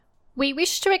We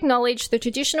wish to acknowledge the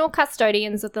traditional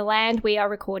custodians of the land we are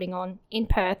recording on in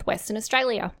Perth, Western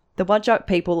Australia. The Whadjuk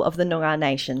people of the Noongar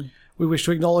Nation. We wish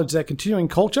to acknowledge their continuing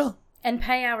culture. And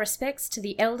pay our respects to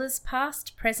the elders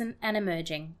past, present and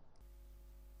emerging.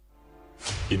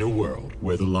 In a world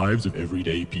where the lives of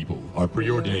everyday people are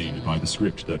preordained by the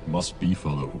script that must be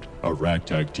followed, a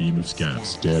ragtag team of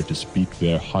scamps dare to speak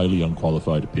their highly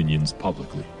unqualified opinions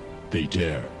publicly. They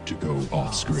dare to go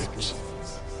off script.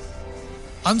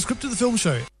 Unscripted the Film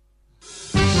Show.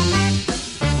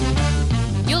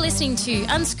 You're listening to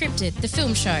Unscripted the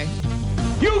Film Show.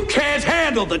 You can't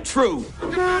handle the truth.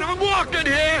 I'm walking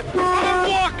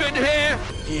here.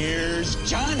 Here's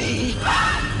Johnny.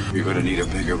 You're gonna need a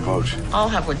bigger boat. I'll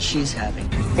have what she's having.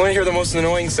 Want to hear the most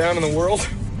annoying sound in the world?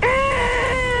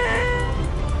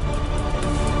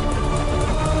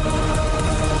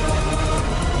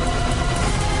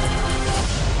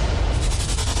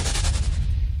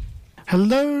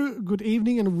 Hello, good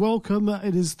evening and welcome.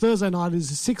 It is Thursday night, it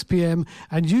is 6 p.m.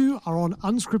 and you are on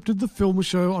Unscripted the Film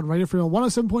Show on Radio Free on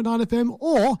 107.9 FM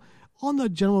or on the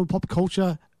General Pop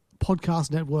Culture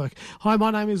Podcast Network. Hi, my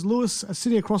name is Lewis.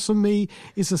 Sitting across from me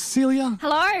is Cecilia.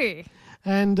 Hello.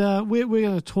 And we're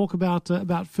going to talk about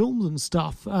films and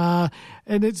stuff.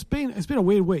 And it's been a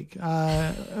weird week.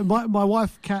 My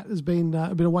wife Kat has been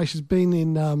away. She's been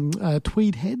in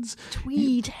Tweed Heads.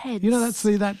 Tweed Heads. You know, that's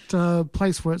that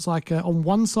place where it's like on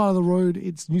one side of the road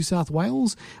it's New South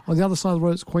Wales, on the other side of the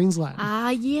road it's Queensland. Ah,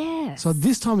 yes. So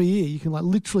this time of year you can like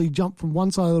literally jump from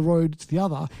one side of the road to the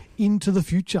other into the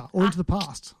future or into the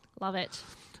past. Love it.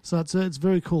 So it's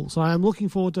very cool. So I am looking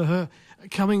forward to her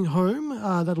coming home.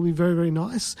 That'll be very, very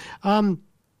nice.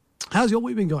 How's your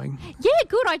week been going? Yeah,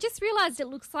 good. I just realised it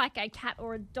looks like a cat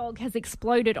or a dog has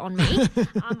exploded on me.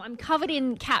 I'm covered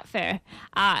in cat fur,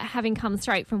 having come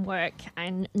straight from work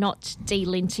and not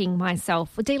delinting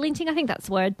myself. Delinting, I think that's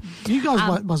the word. You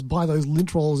guys must buy those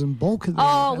lint rolls in bulk.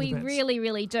 Oh, we really,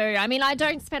 really do. I mean, I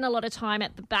don't spend a lot of time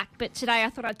at the back, but today I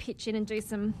thought I'd pitch in and do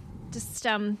some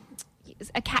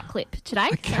a cat clip today.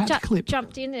 A cat clip?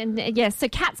 Jumped in and, yes, so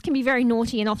cats can be very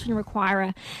naughty and often require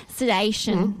a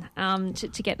sedation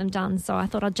to get them done. So I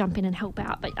thought I'd jump in and help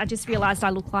out. But I just realised I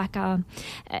look like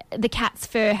the cat's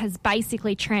fur has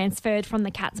basically transferred from the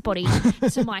cat's body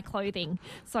to my clothing.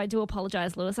 So I do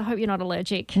apologise, Lewis. I hope you're not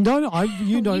allergic. No,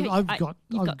 I've got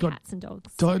cats and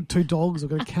dogs. Two dogs. I've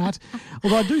got a cat.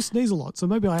 Although I do sneeze a lot, so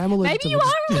maybe I am allergic. Maybe you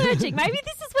are allergic. Maybe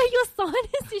this is where your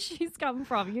sinus issues come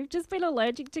from. You've just been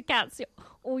allergic to cats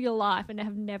all your life and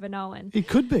have never known. It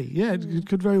could be, yeah, it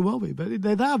could very well be. But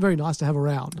they are very nice to have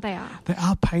around. They are. They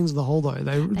are pains in the hole, though.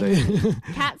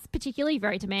 Cats, particularly,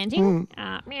 very demanding.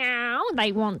 Meow.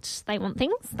 They want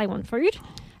things. They want food.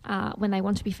 When they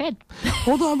want to be fed.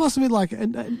 Although I must admit, like, at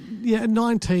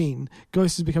 19,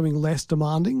 Ghost is becoming less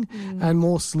demanding and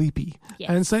more sleepy. Yes.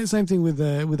 And same thing with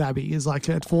Abby. Is like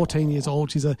at 14 years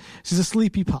old, she's a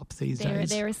sleepy pup these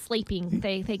days. They're sleeping.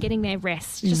 They're getting their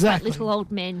rest. Exactly. Just like little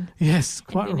old men. Yes,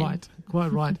 quite right.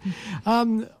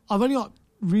 I've only got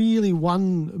really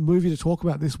one movie to talk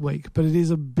about this week, but it is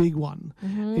a big one.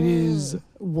 It is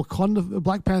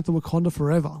Black Panther: Wakanda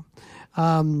Forever.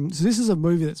 So this is a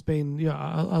movie that's been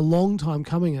a long time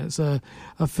coming. It's a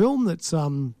film that's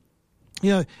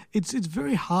it's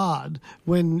very hard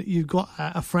when you've got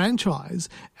a franchise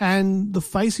and the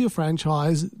face of your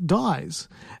franchise dies.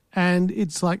 And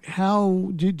it's like,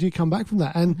 how do you come back from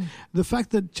that? And the fact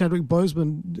that Chadwick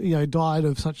Boseman, died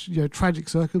of such, tragic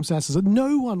circumstances that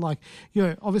no one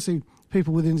obviously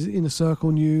people within the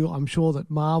circle knew. I'm sure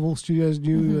that Marvel Studios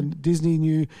knew and Disney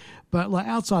knew. But like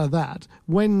outside of that,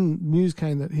 when news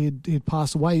came that he'd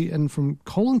passed away and from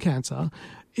colon cancer,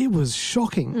 it was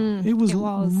shocking. It was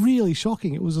really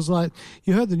shocking. It was just like,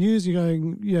 you heard the news, you're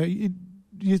going,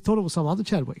 you thought it was some other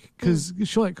Chadwick because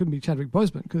surely it couldn't be Chadwick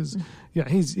Boseman because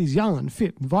he's young and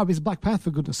fit. The vibe is Black Panther,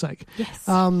 for goodness sake. Yes.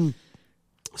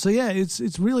 So yeah,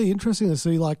 it's really interesting to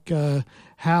see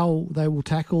how they will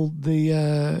tackle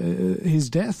his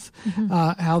death,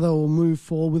 how they will move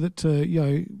forward with it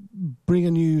to bring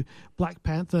a new Black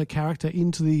Panther character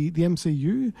into the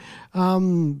MCU.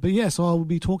 But yeah, so I will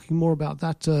be talking more about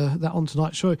that on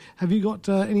tonight's show. Have you got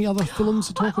any other films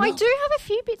to talk about? I do have a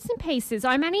few bits and pieces.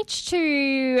 I managed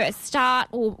to start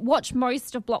or watch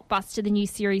most of Blockbuster, the new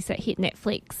series that hit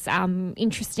Netflix.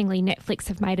 Interestingly, Netflix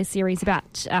have made a series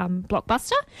about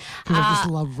Blockbuster. I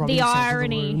just love rubbing the salt on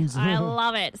irony. the wounds. I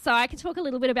love it. So I can talk a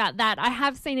little bit about that. I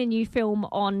have seen a new film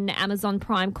on Amazon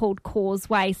Prime called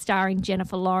Causeway, starring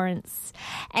Jennifer Lawrence,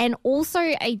 and also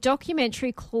a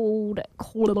documentary called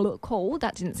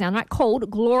that didn't sound right,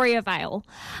 called Gloria Vale,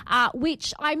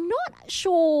 which I'm not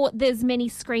sure there's many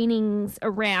screenings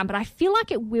around, but I feel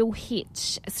like it will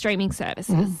hit streaming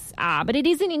services. But it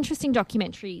is an interesting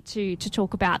documentary to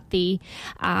talk about the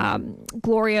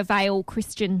Gloria Vale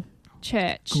Christian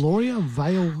Church. Gloria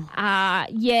Vale?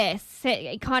 Yes,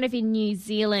 kind of in New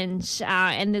Zealand,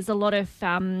 and there's a lot of...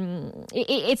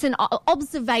 it's an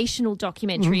observational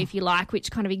documentary, if you like,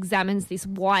 which kind of examines this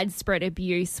widespread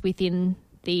abuse within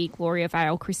the Gloria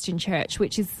Vale Christian Church,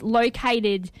 which is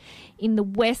located in the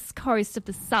west coast of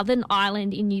the southern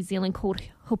island in New Zealand called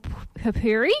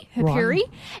Hapuri. Right.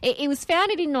 It was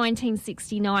founded in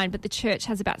 1969, but the church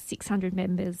has about 600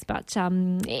 members. But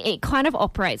it kind of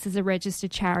operates as a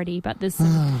registered charity. But there's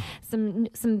some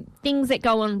things that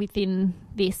go on within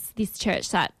this church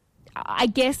that I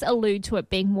guess allude to it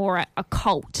being more a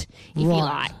cult, if you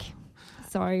like.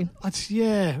 So I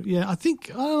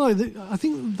think I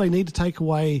think they need to take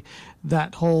away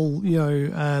that whole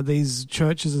these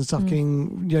churches and stuff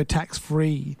getting tax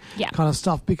free kind of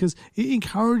stuff, because it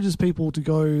encourages people to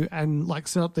go and like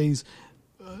set up these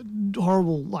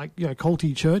horrible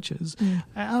culty churches.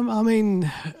 I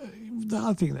mean,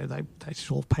 I think they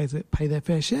should all pay their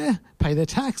fair share, pay their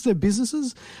tax, their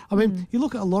businesses. I mean, you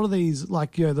look at a lot of these,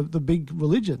 the big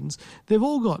religions, they've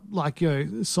all got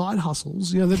side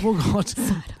hustles. They've all got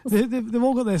they've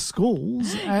all got their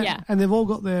schools, and they've all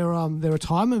got their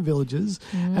retirement villages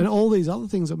and all these other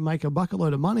things that make a bucket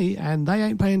load of money, and they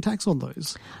ain't paying tax on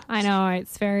those. I know,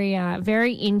 it's very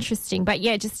very interesting. But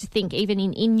just to think, even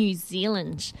in New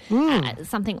Zealand,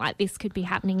 something like this could be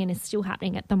happening and is still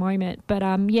happening at the moment. But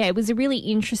it was a really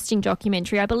interesting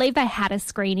documentary. I believe they had a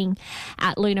screening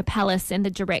at Luna Palace, and the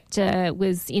director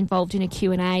was involved in a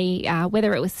Q&A,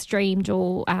 whether it was streamed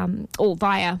or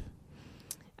via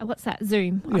what's that,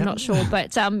 Zoom? I'm not sure,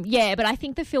 but but I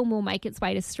think the film will make its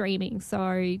way to streaming,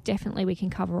 so definitely we can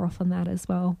cover off on that as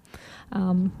well.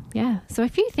 So a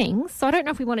few things. So I don't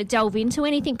know if we want to delve into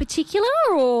anything particular,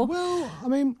 or I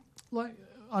mean,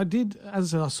 I did,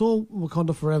 as I said, I saw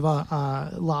Wakanda Forever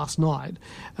last night,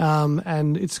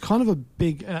 and it's kind of a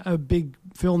big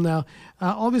film now.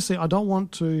 Obviously, I don't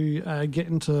want to get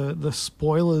into the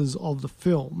spoilers of the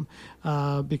film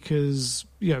because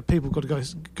people got to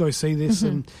go see this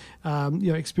and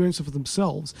experience it for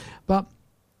themselves. But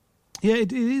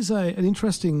it is an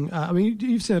interesting. I mean,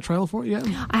 you've seen a trailer for it, yeah?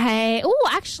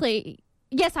 Actually,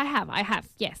 yes, I have.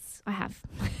 Yes, I have.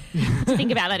 To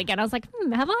think about that again, I was like,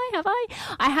 have I?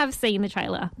 I have seen the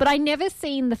trailer, but I never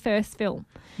seen the first film.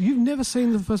 You've never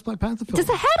seen the first Black Panther film? How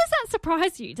does that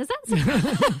surprise you? Does that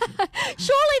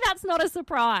surely that's not a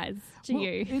surprise to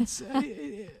you? It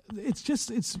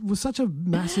was such a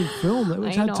massive film that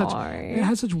it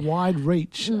had such wide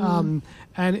reach, and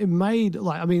it made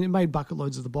it made bucket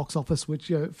loads at the box office,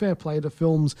 which fair play to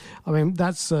films. I mean,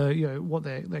 that's what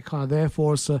they're kind of there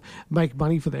for, is to make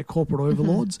money for their corporate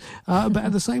overlords. But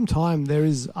at the same time, there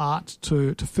is art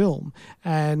to film,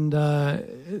 and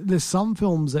there's some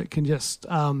films that can just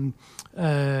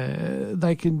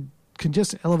they can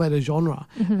just elevate a genre.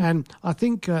 And I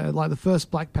think the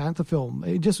first Black Panther film,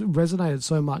 it just resonated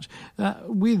so much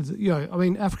with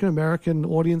African American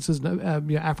audiences,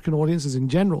 African audiences in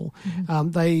general.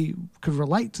 They could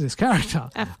relate to this character.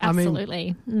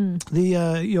 Absolutely.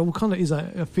 Wakanda is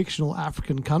a fictional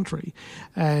African country,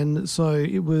 and so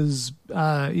it was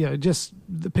just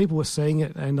the people were seeing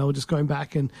it, and they were just going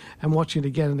back and watching it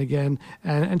again and again.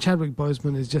 And Chadwick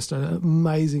Boseman is just an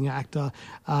amazing actor.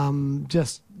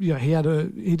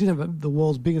 He didn't have the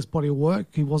world's biggest body of work.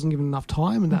 He wasn't given enough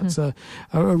time, and that's a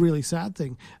really sad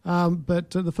thing.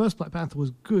 But the first Black Panther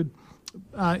was good.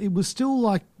 It was still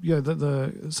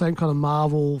the same kind of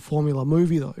Marvel formula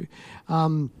movie though.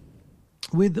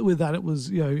 With that, it was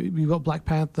you've got Black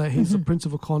Panther. He's the Prince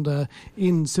of Wakanda.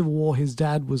 In Civil War, his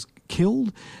dad was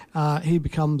killed. He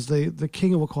becomes the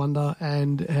king of Wakanda,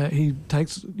 and he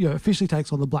officially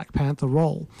takes on the Black Panther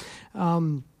role.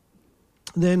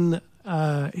 Then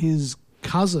his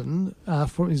cousin,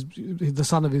 the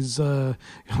son of his, I'm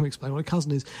going to explain what a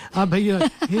cousin is, but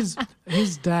his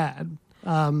dad.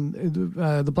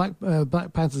 The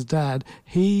Black Panther's dad,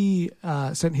 he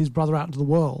sent his brother out into the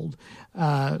world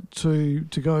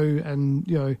to go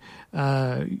and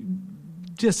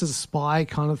just as a spy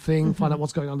kind of thing, find out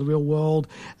what's going on in the real world.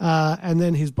 And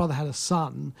then his brother had a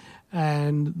son,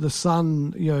 and the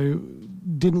son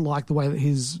didn't like the way that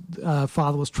his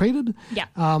father was treated.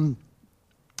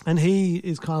 And he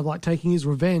is kind of like taking his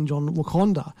revenge on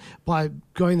Wakanda by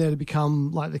going there to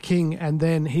become like the king, and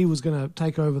then he was going to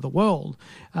take over the world,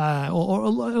 or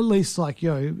at least like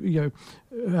help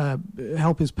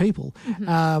his people.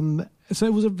 So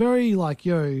it was a very like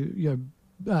bad.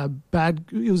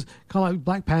 It was kind of like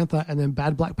Black Panther and then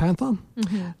bad Black Panther.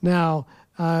 Now.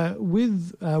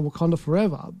 With Wakanda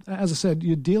Forever, as I said,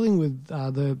 you're dealing with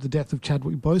the death of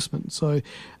Chadwick Boseman. So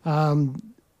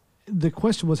the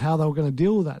question was how they were going to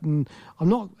deal with that. And I'm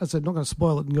not, as I said, not going to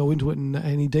spoil it and go into it in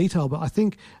any detail, but I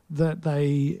think that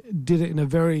they did it in a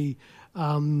very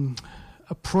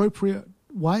appropriate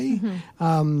way.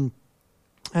 And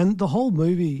the whole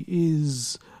movie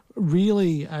is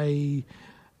really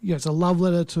it's a love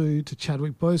letter to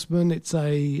Chadwick Boseman. It's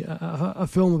a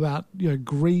film about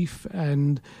grief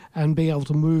and being able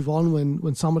to move on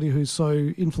when somebody who's so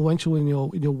influential in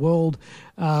your world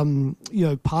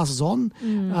passes on.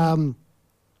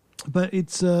 But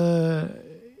it's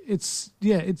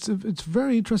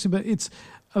very interesting. But it's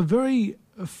a very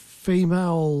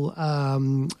female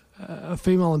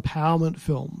empowerment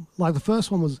film. Like the first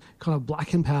one was kind of black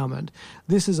empowerment.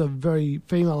 This is a very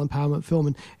female empowerment film,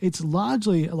 and it's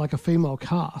largely like a female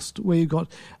cast where you've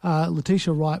got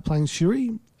Letitia Wright playing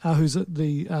Shuri, who's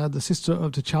the sister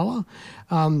of T'Challa.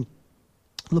 Lupita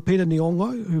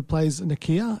Nyong'o, who plays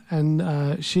Nakia,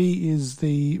 and she is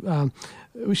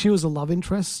she was the love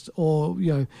interest, or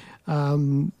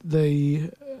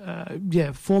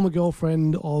former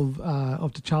girlfriend of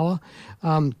T'Challa.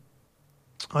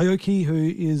 Aoki, who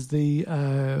is the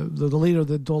leader of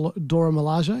the Dora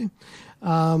Milaje,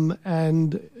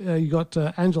 and you got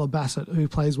Angela Bassett, who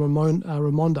plays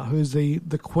Ramonda, who's the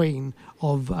queen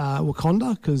of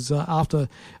Wakanda, because after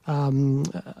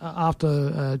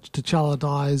T'Challa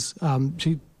dies,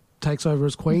 she takes over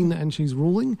as queen and she's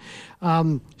ruling.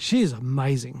 She is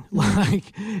amazing.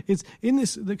 Like, it's in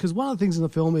this, because one of the things in the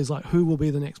film is like, who will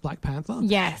be the next Black Panther?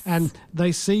 Yes. And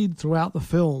they seed throughout the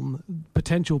film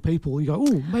potential people. You go,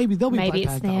 oh, maybe they'll be Black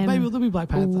Panther. Them. Maybe they'll be Black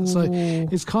Panther. Ooh. So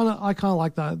it's I kind of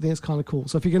like that. I think it's kind of cool.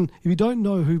 So if you don't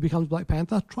know who becomes Black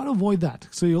Panther, try to avoid that.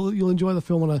 So you'll enjoy the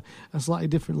film on a slightly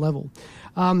different level.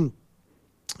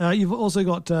 You've also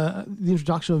got the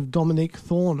introduction of Dominique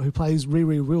Thorne, who plays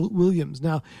Riri Williams.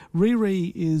 Now,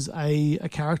 Riri is a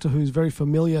character who's very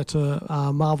familiar to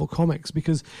Marvel Comics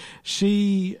because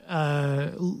she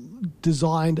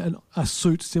designed a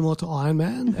suit similar to Iron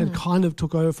Man and kind of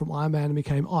took over from Iron Man and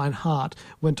became Ironheart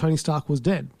when Tony Stark was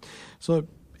dead. So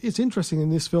it's interesting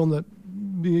in this film that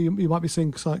you might be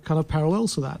seeing kind of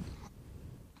parallels to that.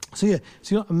 So you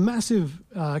got a massive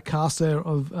cast there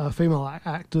of female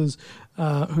actors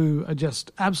who are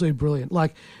just absolutely brilliant.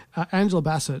 Like Angela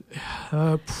Bassett,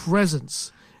 her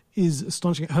presence is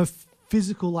astonishing. Her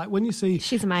physical, like when you see...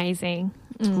 She's amazing.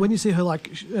 When you see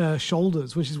her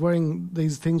shoulders, when she's wearing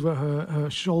these things where her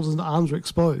shoulders and arms are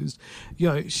exposed,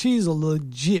 she's a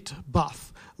legit buff.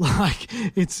 Like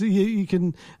it's you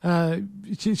can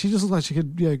she just looks like she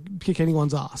could kick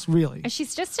anyone's ass, really.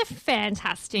 She's just a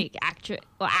fantastic actress.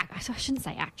 Or I shouldn't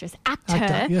say actress,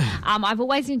 actor. Yeah. I've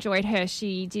always enjoyed her.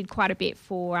 She did quite a bit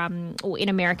for in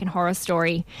American Horror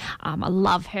Story. I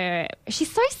love her.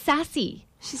 She's so sassy.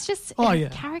 She's just her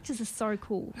characters are so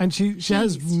cool. And she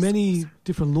has many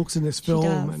different looks in this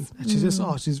film, and she's just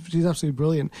she's absolutely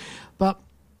brilliant. But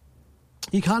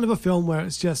you can't have a film where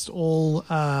it's just all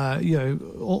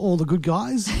all the good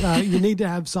guys. You need to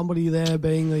have somebody there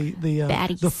being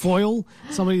the foil,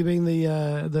 somebody being the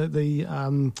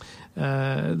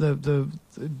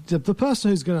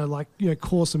person who's going to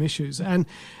cause some issues. And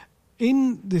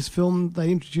in this film,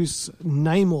 they introduce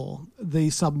Namor, the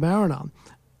Submariner,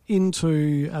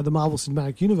 into the Marvel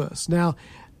Cinematic Universe. Now,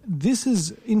 this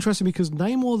is interesting because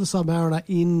Namor the Submariner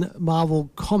in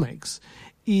Marvel Comics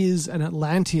is an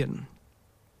Atlantean.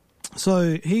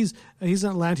 So he's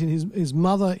an Atlantean. His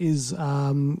mother is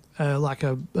like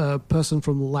a person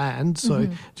from land, so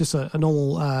just a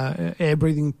normal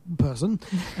air-breathing person,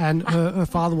 and her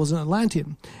father was an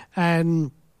Atlantean,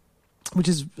 and which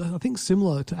is I think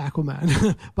similar to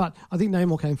Aquaman, but I think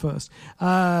Namor came first,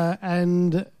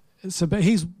 and. So, but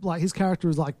he's like his character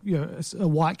is like a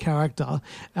white character,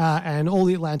 and all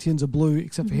the Atlanteans are blue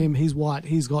except for him. He's white.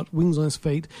 He's got wings on his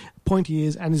feet, pointy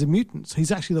ears, and he's a mutant. So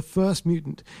he's actually the first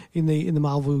mutant in the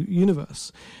Marvel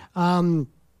universe. And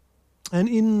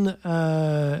in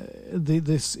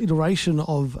this iteration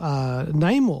of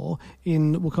Namor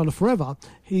in Wakanda Forever,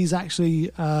 he's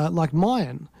actually like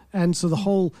Mayan, and so the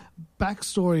whole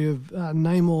backstory of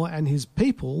Namor and his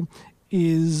people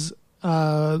is.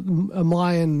 A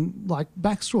Mayan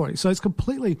backstory, so it's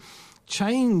completely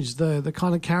changed the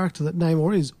kind of character that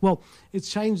Namor is. Well,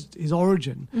 it's changed his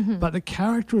origin, but the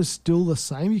character is still the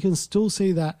same. You can still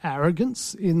see that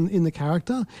arrogance in the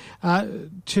character.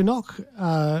 Chinook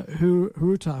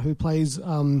Huruta, who plays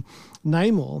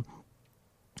Namor,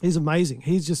 is amazing.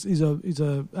 He's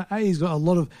got a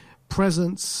lot of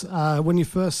presence. When you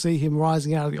first see him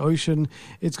rising out of the ocean,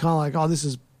 it's kind of like, oh, this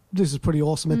is pretty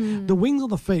awesome. And the wings on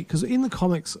the feet, because in the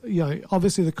comics,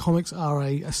 obviously the comics are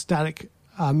a static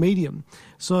medium.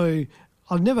 So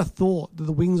I've never thought that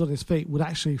the wings on his feet would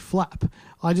actually flap.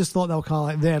 I just thought they were kind of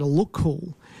like there to look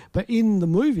cool. But in the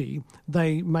movie,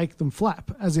 they make them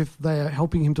flap as if they're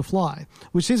helping him to fly,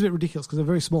 which seems a bit ridiculous because they're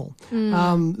very small.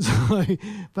 It's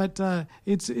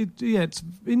a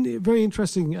very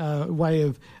interesting way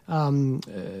of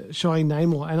showing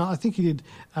Namor, and I think he did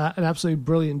an absolutely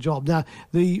brilliant job. Now,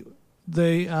 the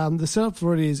setup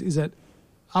for it is that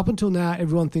up until now,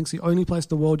 everyone thinks the only place in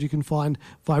the world you can find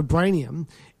vibranium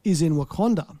is in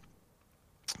Wakanda.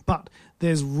 But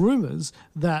there's rumours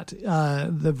that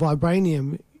the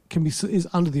vibranium is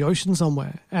under the ocean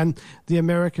somewhere, and the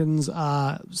Americans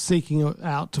are seeking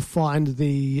out to find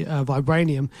the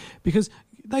vibranium because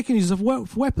they can use it for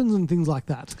weapons and things like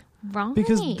that. Right.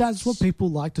 Because that's what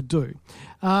people like to do.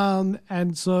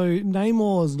 And so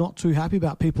Namor is not too happy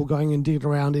about people going and digging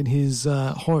around in his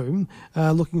home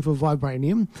looking for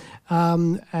vibranium.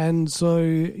 And so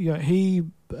he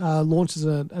launches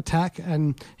an attack,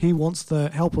 and he wants the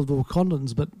help of the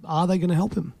Wakandans, but are they going to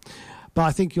help him? But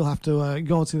I think you'll have to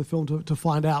go and see the film to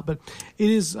find out. But it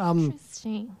is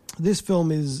interesting. This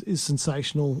film is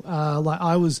sensational.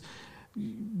 I was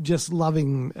just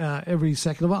loving every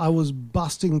second of it. I was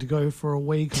busting to go for a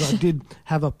wee because I did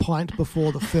have a pint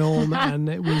before the film, and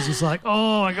it was just like,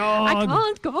 oh my god, I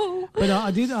can't go. But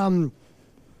I did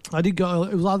go.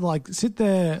 It was either like sit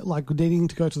there, like needing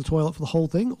to go to the toilet for the whole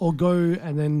thing, or go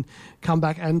and then come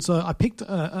back. And so I picked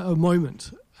a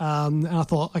moment. And I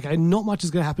thought, okay, not much is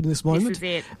going to happen in this moment. This is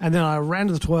it. And then I ran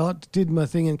to the toilet, did my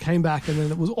thing, and came back, and then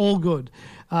it was all good.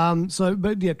 Try and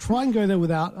go there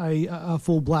without a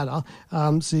full bladder,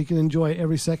 so you can enjoy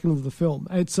every second of the film.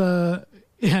 It's and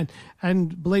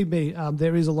believe me,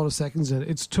 there is a lot of seconds in it.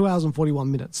 It's 2 hours and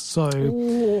 41 minutes.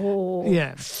 So,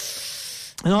 yeah.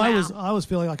 And wow. I was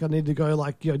feeling like I needed to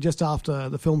go just after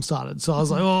the film started. So I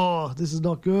was like, oh, this is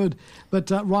not good.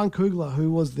 But Ryan Coogler,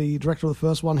 who was the director of the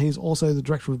first one, he's also the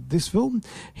director of this film.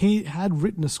 He had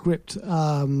written a script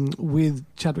with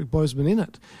Chadwick Boseman in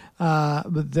it.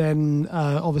 But then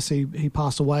obviously he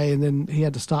passed away, and then he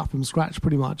had to start from scratch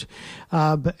pretty much.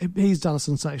 But he's done a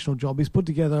sensational job. He's put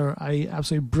together a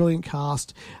absolutely brilliant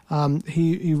cast.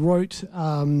 He wrote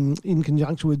in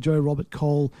conjunction with Joe Robert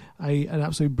Cole an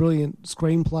absolutely brilliant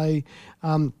screenplay.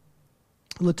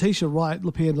 Letitia Wright,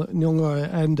 Lupita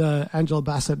Nyong'o, and Angela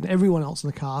Bassett, and everyone else in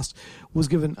the cast was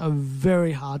given a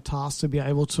very hard task to be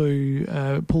able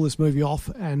to pull this movie off,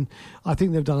 and I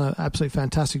think they've done an absolutely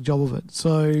fantastic job of it.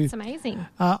 So it's amazing.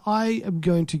 I am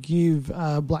going to give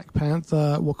Black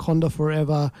Panther Wakanda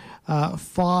Forever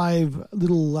 5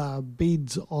 little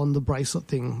beads on the bracelet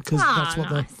thing, because that's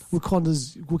what nice. the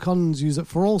Wakandans use it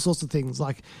for all sorts of things,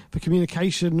 like for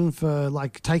communication, for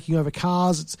like taking over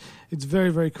cars. It's very,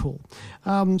 very cool.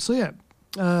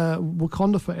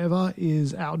 Wakanda Forever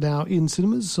is out now in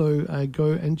cinemas, so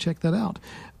go and check that out.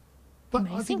 But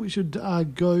amazing. I think we should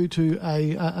go to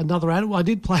another ad. Well, I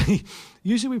did play.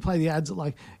 Usually we play the ads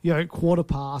at quarter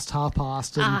past, half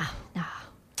past,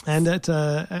 and at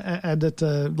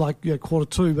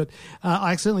 2:15. But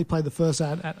I accidentally played the first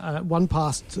ad at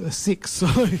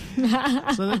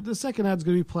 6:01. So the second ad's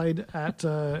going to be played at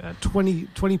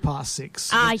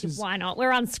 6:20. Why not?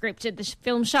 We're unscripted. The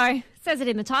film show says it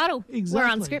in the title. Exactly. We're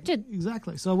unscripted.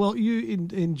 Exactly. So, well, you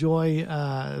enjoy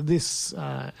this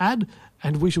ad,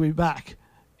 and we shall be back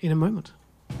in a moment.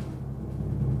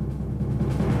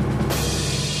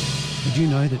 Did you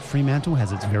know that Fremantle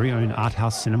has its very own art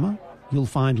house cinema? You'll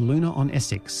find Luna on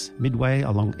Essex, midway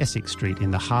along Essex Street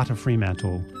in the heart of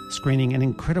Fremantle, screening an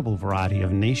incredible variety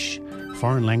of niche,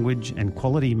 foreign language and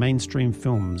quality mainstream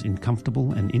films in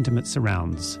comfortable and intimate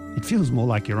surrounds. It feels more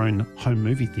like your own home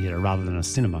movie theatre rather than a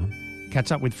cinema.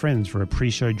 Catch up with friends for a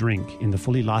pre-show drink in the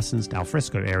fully licensed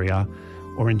alfresco area,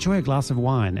 or enjoy a glass of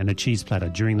wine and a cheese platter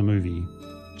during the movie.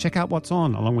 Check out what's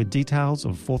on, along with details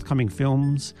of forthcoming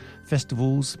films,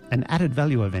 festivals and added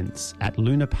value events at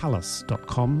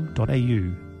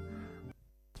lunapalace.com.au.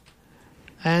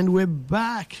 And we're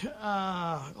back.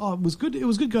 It was good. It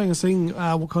was good going and seeing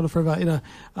Wakanda Forever in a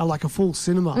full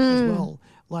cinema as well.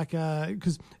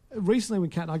 Because recently when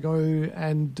Kat and I go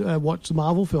and watch the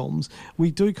Marvel films,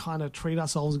 we do kind of treat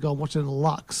ourselves and go and watch it in a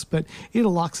Lux. But in a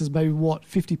Lux is maybe,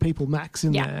 50 people max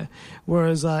in there.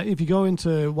 Whereas if you go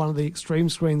into one of the extreme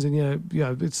screens and, you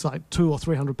know, it's like 200 or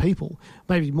 300 people,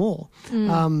 maybe more.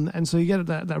 And so you get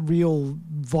that real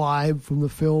vibe from the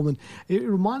film. And it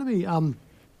reminded me...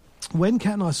 when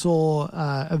Kat and I saw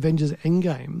Avengers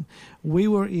Endgame, we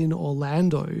were in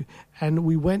Orlando and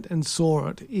we went and saw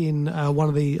it in one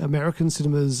of the American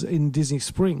cinemas in Disney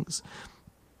Springs.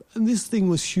 And this thing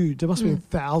was huge. There must have been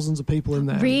thousands of people in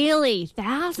there. Really?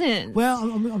 Thousands? Well,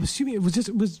 I'm assuming it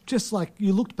was just like,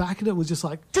 you looked back at it was just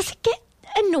like... Does it get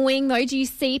annoying though? Do you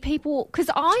see people? Because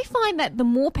I find that the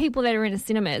more people that are in a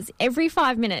cinemas, every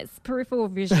 5 minutes, peripheral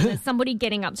vision, there's somebody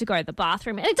getting up to go to the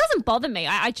bathroom. And it doesn't bother me.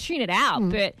 I tune it out.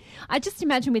 But I just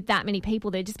imagine with that many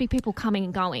people, there'd just be people coming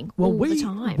and going all the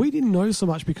time. We didn't know so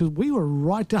much because we were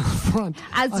right down the front.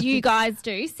 As you guys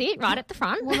do, sit right at the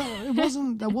front. Well,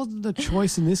 no, that wasn't a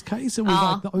choice in this case. It was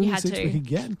like the only seats we could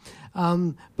get.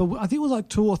 But I think it was like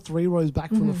 2 or 3 rows back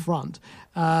from the front.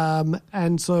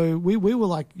 And so we were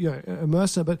like, you know, immersed.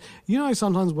 But you know,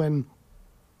 sometimes when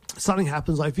something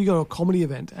happens, like if you go to a comedy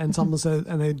event and someone says,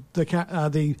 and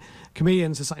the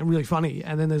comedian says something really funny,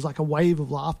 and then there's like a wave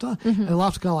of laughter, and the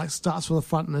laughter kind of like starts from the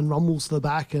front and then rumbles to the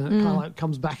back, and it kind of like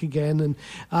comes back again, and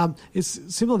it's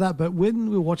similar to that. But when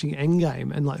we were watching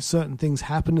Endgame and like certain things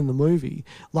happen in the movie,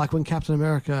 like when Captain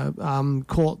America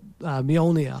caught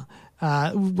Mjolnir.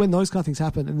 When those kind of things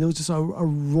happen, and there was just a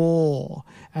roar,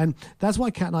 and that's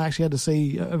why Kat and I actually had to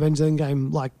see Avengers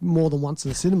Endgame like more than once in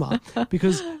the cinema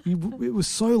because it was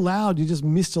so loud you just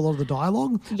missed a lot of the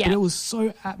dialogue, but it was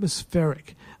so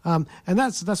atmospheric, and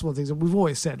that's one of the things that we've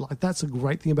always said, like that's a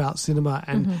great thing about cinema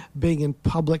and being in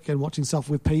public and watching stuff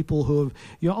with people who have,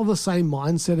 you know, of the same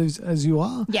mindset as you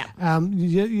are.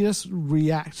 You just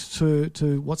react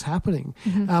to what's happening.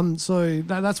 So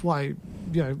that's why,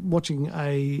 you know, watching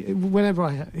whenever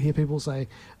I hear people say,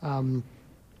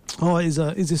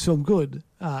 is this film good?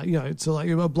 You know, it's like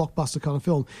a blockbuster kind of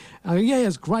film.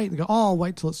 It's great. And they go, I'll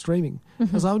wait till it's streaming. I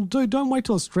was like, dude, don't wait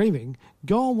till it's streaming.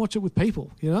 Go and watch it with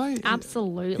people, you know?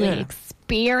 Absolutely.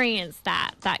 Experience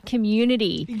that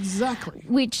community. Exactly.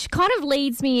 Which kind of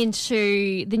leads me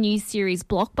into the new series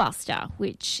Blockbuster,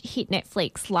 which hit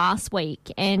Netflix last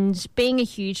week. And being a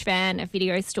huge fan of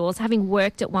video stores, having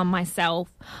worked at one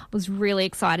myself, was really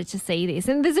excited to see this.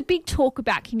 And there's a big talk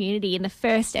about community in the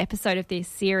first episode of this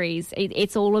series.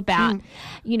 It's all about,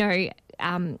 you know,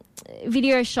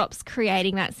 video shops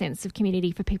creating that sense of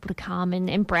community for people to come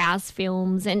and browse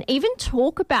films and even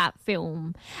talk about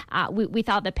film with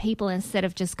other people instead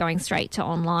of just going straight to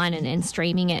online and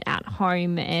streaming it at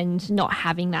home and not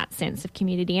having that sense of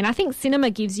community. And I think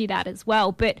cinema gives you that as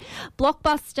well. But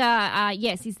Blockbuster,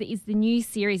 is the new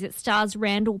series. It stars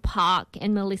Randall Park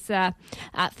and Melissa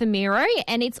Fumero,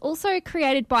 and it's also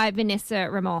created by Vanessa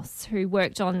Ramos, who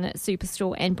worked on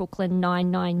Superstore and Brooklyn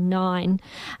 999.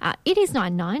 It is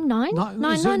 999?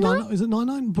 Is it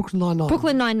 99? Brooklyn 99.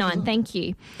 Brooklyn 99, thank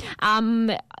you. I'm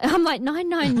like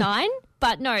 999,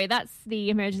 but no, that's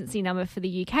the emergency number for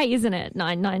the UK, isn't it?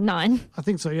 999. I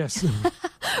think so, yes.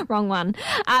 Wrong one.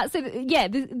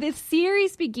 The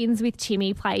series begins with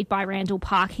Timmy, played by Randall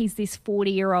Park. He's this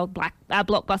 40-year-old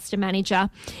Blockbuster manager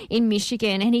in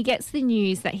Michigan, and he gets the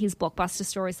news that his Blockbuster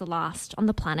store is the last on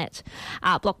the planet.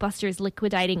 Blockbuster is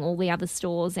liquidating all the other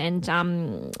stores, and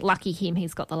lucky him,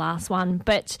 he's got the last one.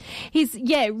 But he's,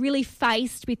 really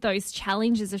faced with those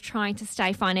challenges of trying to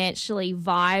stay financially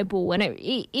viable, and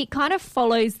it kind of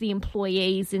follows the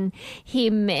employees and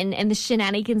him and the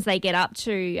shenanigans they get up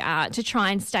to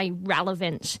try and stay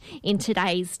relevant in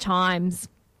today's times.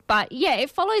 But it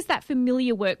follows that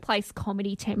familiar workplace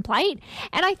comedy template.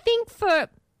 And I think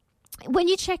when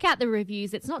you check out the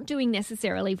reviews, it's not doing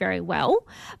necessarily very well.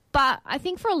 But I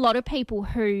think for a lot of people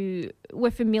who were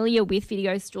familiar with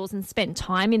video stores and spent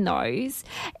time in those,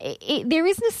 there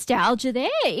is nostalgia there.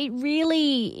 It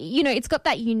really, it's got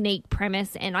that unique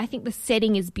premise, and I think the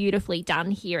setting is beautifully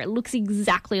done here. It looks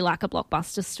exactly like a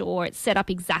Blockbuster store. It's set up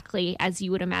exactly as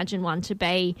you would imagine one to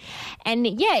be. And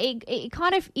it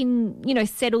kind of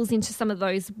settles into some of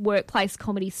those workplace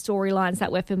comedy storylines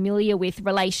that we're familiar with,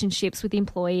 relationships with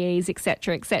employees,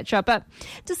 etc., etc. But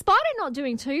despite it not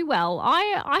doing too well,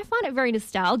 I I find it very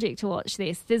nostalgic to watch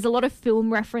this. There's a lot of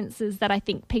film references that I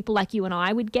think people like you and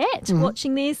I would get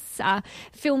watching this,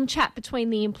 film chat between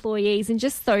the employees and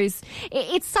just those.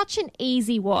 It's such an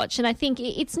easy watch, and I think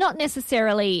it's not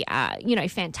necessarily,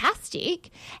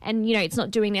 fantastic, and, it's not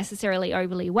doing necessarily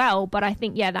overly well, but I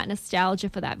think, that nostalgia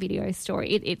for that video store,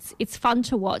 it's fun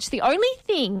to watch. The only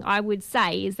thing I would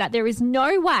say is that there is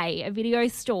no way a video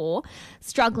store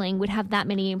struggling would have that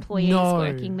many employees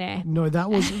working there. No,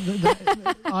 that was...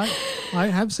 I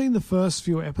have seen the first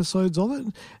few episodes of it,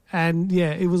 and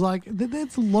it was like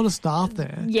there's a lot of staff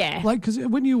there. Yeah, like because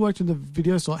when you worked in the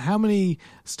video store, how many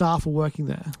staff were working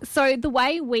there? So the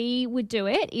way we would do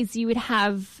it is you would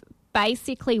have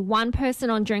basically one person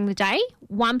on during the day,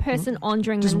 one person on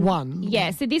during just the... one?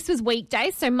 Yeah, so this was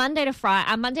weekdays. So Monday to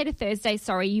Thursday,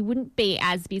 you wouldn't be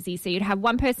as busy. So you'd have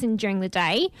one person during the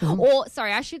day, or,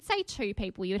 I should say two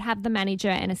people. You would have the manager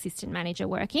and assistant manager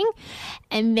working.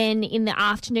 And then in the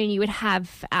afternoon, you would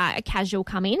have a casual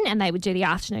come in and they would do the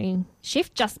afternoon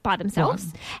shift just by themselves.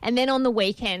 Right. And then on the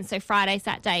weekend, so Friday,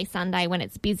 Saturday, Sunday, when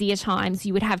it's busier times,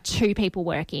 you would have two people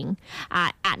working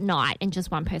at night and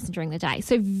just one person during the day.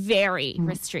 So very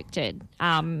restricted.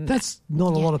 That's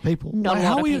not a lot of people.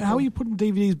 How are you putting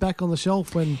DVDs back on the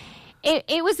shelf when...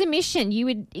 It was a mission.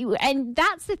 And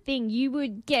that's the thing. You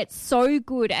would get so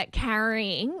good at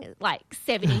carrying like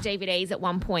 70 DVDs at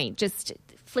one point, just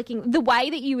flicking. The way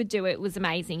that you would do it was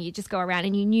amazing. You just go around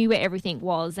and you knew where everything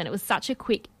was, and it was such a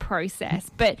quick process.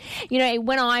 But,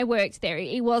 when I worked there,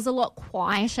 it was a lot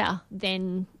quieter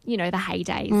than, the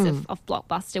heydays of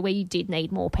Blockbuster, where you did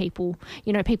need more people,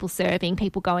 people serving,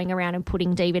 people going around and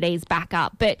putting DVDs back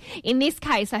up. But in this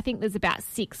case, I think there's about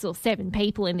 6 or 7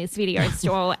 people in this video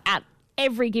store at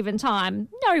every given time.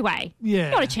 No way. Yeah.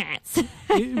 Not a chance.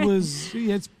 It was,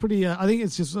 it's pretty, I think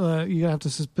it's just, you're going to have to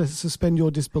suspend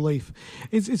your disbelief.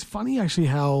 It's funny actually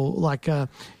how,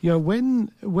 when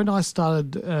I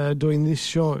started doing this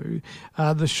show,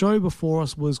 the show before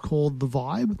us was called The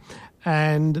Vibe.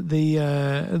 And the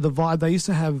Vibe, they used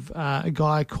to have a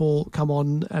guy come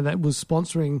on and that was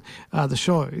sponsoring the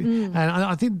show. And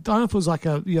I don't know if it was like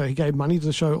he gave money to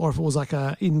the show or if it was like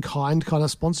a in-kind kind of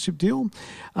sponsorship deal.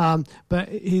 But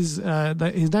his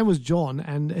name was John,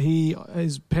 and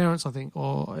his parents, I think,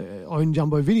 own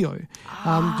Jumbo Video. Do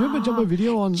you remember Jumbo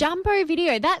Video? Jumbo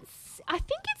Video, I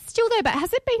think it's still there, but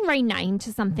has it been renamed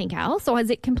to something else, or has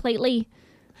it completely...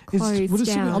 closed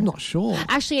down? I'm not sure.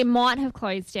 Actually, it might have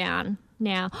closed down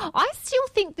now. I still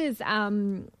think there's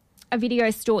a video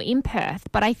store in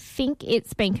Perth, but I think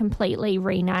it's been completely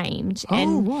renamed.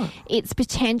 Right. It's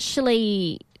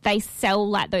potentially... They sell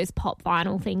like those pop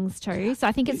vinyl things too. So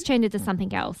I think it's turned into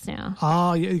something else now.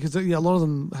 Yeah, because a lot of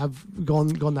them have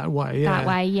gone that way. Yeah. That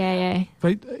way, yeah.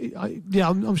 But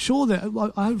I'm sure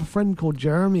that I have a friend called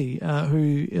Jeremy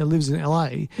who lives in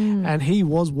LA, and he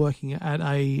was working at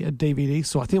a DVD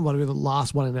store. I think it might have been the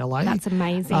last one in LA. That's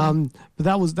amazing. But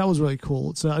that was really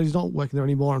cool. So he's not working there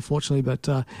anymore, unfortunately. But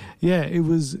it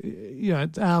was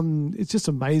it's just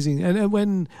amazing. And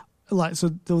when so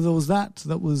there was that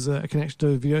was a connection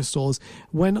to video stores.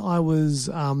 When I was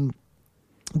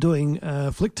doing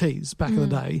Flick Tease back in the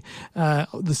day,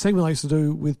 the segment I used to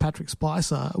do with Patrick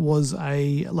Spicer was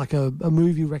a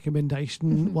movie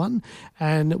recommendation one,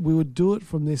 and we would do it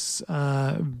from this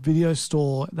video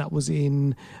store that was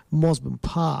in Mosman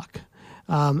Park.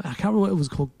 I can't remember what it was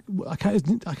called. I can't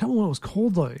remember what it was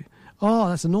called though. Oh,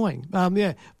 that's annoying. So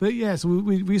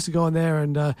we used to go in there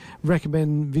and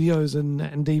recommend videos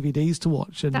and DVDs to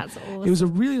watch. And that's awesome. It was a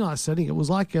really nice setting. It was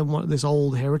like this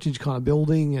old heritage kind of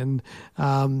building, and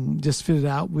just fitted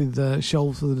out with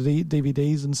shelves for the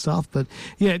DVDs and stuff. But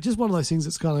just one of those things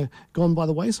that's kind of gone by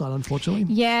the wayside, unfortunately.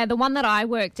 Yeah, the one that I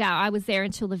worked out, I was there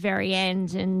until the very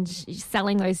end and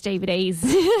selling those DVDs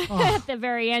at the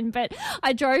very end. But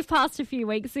I drove past a few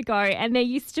weeks ago, and there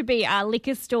used to be a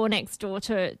liquor store next door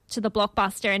to the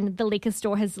Blockbuster, and the liquor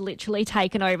store has literally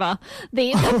taken over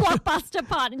the Blockbuster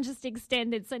part and just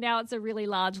extended. So now it's a really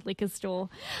large liquor store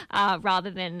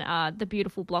rather than the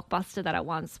beautiful Blockbuster that it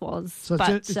once was. So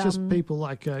it's just people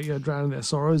drowning their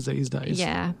sorrows these days.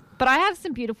 Yeah. But I have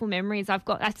some beautiful memories. I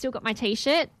still got my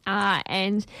T-shirt,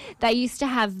 and they used to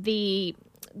have the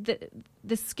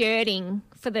skirting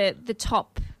for the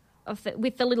top of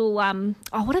with the little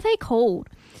what are they called?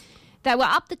 They were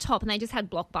up the top and they just had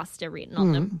Blockbuster written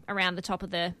on them around the top of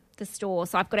the store.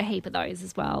 So I've got a heap of those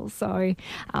as well. So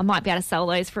I might be able to sell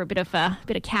those for a bit of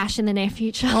cash in the near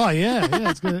future. Oh, yeah.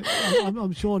 It's gonna,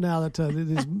 I'm sure now that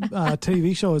there's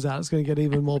TV shows out, it's going to get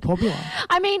even more popular.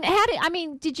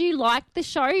 Did you like the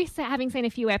show, having seen a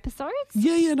few episodes?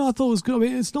 Yeah, no, I thought it was good. I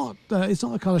mean, it's not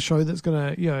the kind of show that's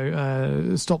going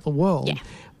to, stop the world. Yeah.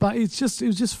 But it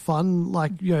was just fun,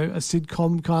 like, you know, a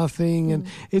sitcom kind of thing. And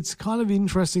it's kind of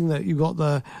interesting that you've got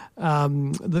the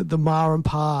Ma and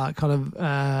Pa kind of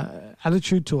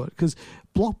attitude to it, because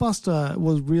Blockbuster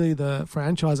was really the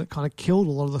franchise that kind of killed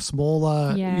a lot of the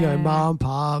smaller, you know, Ma and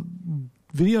Pa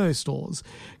video stores,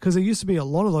 because there used to be a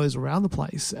lot of those around the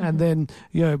place, and then,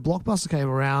 you know, Blockbuster came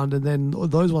around, and then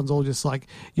those ones all just, like,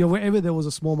 you know, wherever there was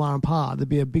a small Ma and Pa, there'd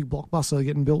be a big Blockbuster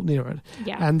getting built near it,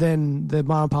 and then the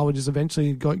Ma and Pa would just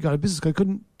eventually go to business.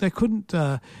 They couldn't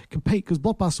compete, because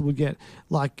Blockbuster would get,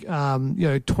 like, you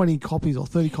know, 20 copies or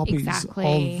 30 copies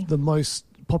of the most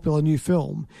popular new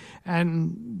film,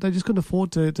 and they just couldn't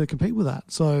afford to compete with that.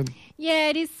 So yeah,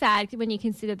 it is sad when you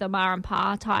consider the Ma and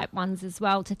Pa type ones as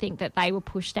well, to think that they were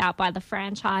pushed out by the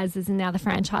franchises, and now the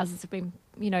franchises have been,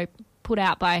 you know, put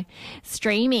out by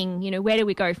streaming. You know, where do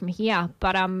we go from here?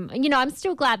 But you know, I'm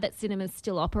still glad that cinemas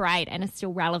still operate and are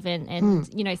still relevant, and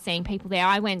you know, seeing people there.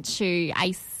 I went to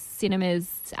Ace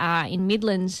Cinemas in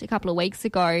Midland a couple of weeks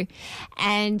ago,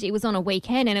 and it was on a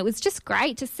weekend, and it was just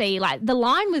great to see. Like, the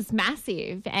line was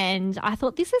massive, and I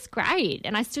thought, this is great.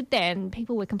 And I stood there, and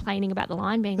people were complaining about the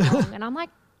line being long, and I'm like,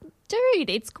 dude,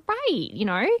 it's great, you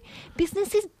know,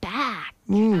 business is back.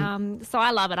 So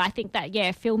I love it. I think that,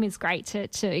 yeah, film is great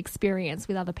to experience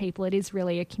with other people. It is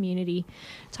really a community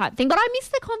type thing. But I miss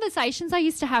the conversations I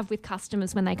used to have with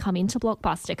customers when they come into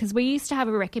Blockbuster, because we used to have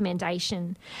a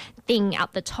recommendation thing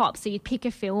at the top. So you'd pick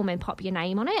a film and pop your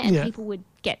name on it, and people would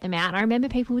get them out. And I remember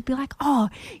people would be like, oh,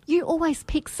 you always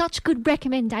pick such good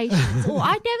recommendations. Or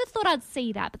I never thought I'd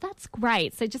see that, but that's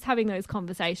great. So just having those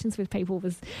conversations with people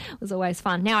was always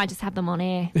fun. Now I just have them on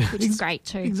air, which is great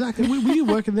too. Exactly. Were you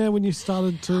working there when you started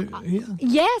to here?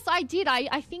 Yes, I did.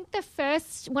 I think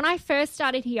when I first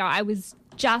started here, I was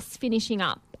just finishing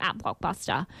up at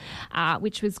Blockbuster,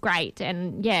 which was great.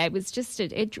 And yeah, it was just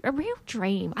a real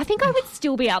dream. I think I would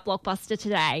still be at Blockbuster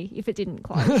today if it didn't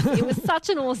close. It was such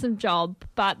an awesome job,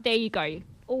 but there you go.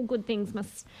 All good things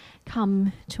must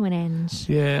come to an end.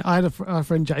 Yeah, I had a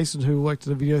friend, Jason, who worked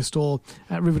at a video store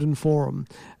at Riverton Forum,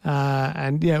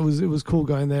 and yeah, it was cool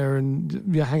going there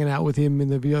and hanging out with him in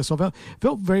the video store.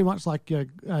 Felt very much like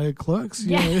Clerks.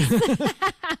 Yes.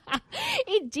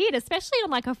 It did, especially on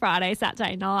like a Friday,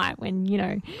 Saturday night when, you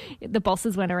know, the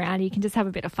bosses went around. You can just have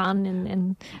a bit of fun,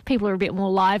 and people are a bit more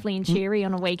lively and cheery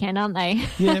on a weekend, aren't they?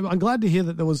 Yeah, I'm glad to hear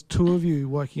that there was two of you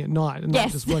working at night and not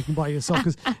just working by yourself,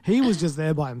 because he was just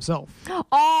there by himself.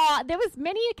 Oh, there was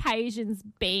many occasions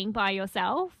being by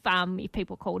yourself, if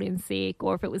people called in sick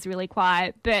or if it was really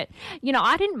quiet. But, you know,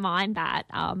 I didn't mind that.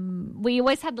 We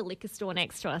always had the liquor store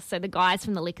next to us, so the guys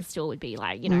from the liquor store would be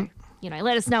like, you know,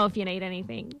 let us know if you need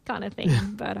anything, kind of thing.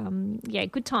 But yeah,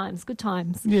 good times.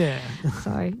 Yeah.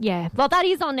 So yeah, well, that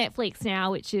is on Netflix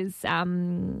now, which is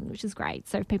great.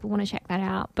 So if people want to check that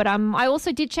out. But I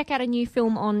also did check out a new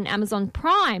film on Amazon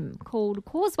Prime called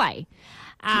Causeway,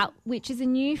 which is a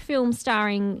new film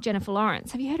starring Jennifer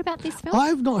Lawrence. Have you heard about this film?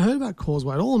 I've not heard about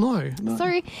Causeway at all, no.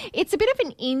 So it's a bit of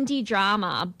an indie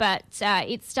drama, but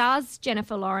it stars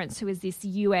Jennifer Lawrence, who is this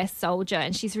US soldier,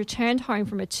 and she's returned home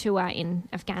from a tour in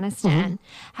Afghanistan,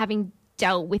 having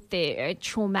dealt with the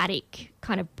traumatic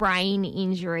kind of brain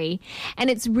injury. And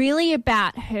it's really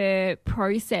about her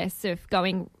process of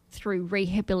going through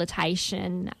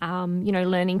rehabilitation, you know,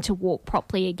 learning to walk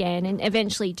properly again and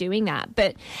eventually doing that.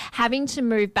 But having to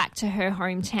move back to her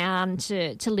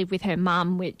hometown to live with her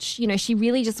mum, which, you know, she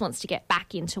really just wants to get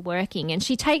back into working. And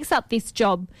she takes up this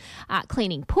job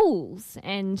cleaning pools.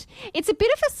 And it's a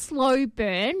bit of a slow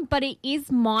burn, but it is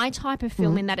my type of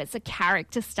film in that it's a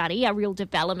character study, a real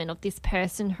development of this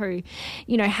person who,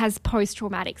 you know, has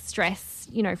post-traumatic stress,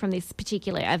 you know, from this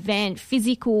particular event,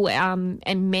 physical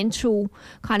and mental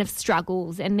kind of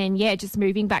struggles, and then just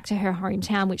moving back to her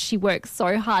hometown, which she works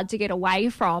so hard to get away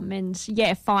from, and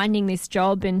finding this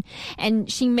job,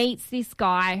 and she meets this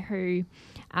guy who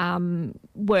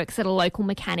works at a local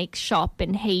mechanic shop,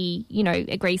 and he, you know,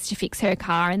 agrees to fix her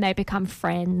car, and they become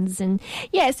friends. And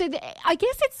so I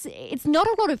guess it's not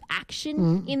a lot of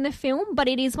action in the film, but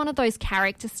it is one of those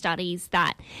character studies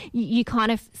that you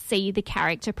kind of see the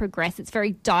character progress. It's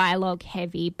very dialogue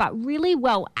heavy, but really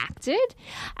well acted.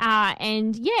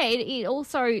 And it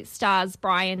also stars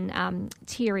Brian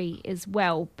Terry as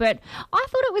well. But I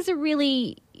thought it was a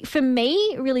really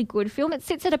good film. It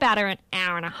sits at about an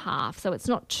hour and a half, so it's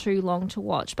not too long to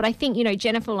watch. But I think, you know,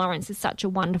 Jennifer Lawrence is such a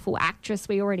wonderful actress.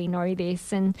 We already know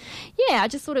this. And, I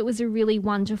just thought it was a really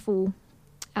wonderful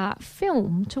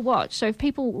film to watch. So if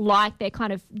people like their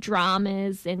kind of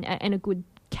dramas and a good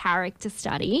character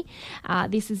study,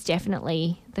 this is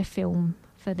definitely the film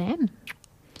for them.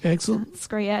 Excellent.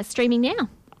 Streaming now.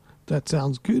 That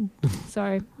sounds good.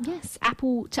 So, yes,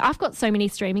 Apple. I've got so many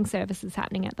streaming services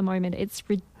happening at the moment. It's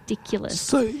ridiculous.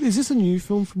 So, is this a new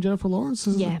film from Jennifer Lawrence?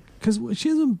 Yeah. Because she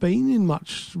hasn't been in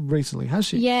much recently, has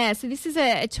she? Yeah, so this is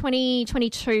a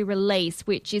 2022 release,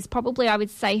 which is probably, I would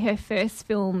say, her first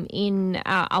film in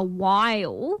a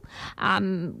while.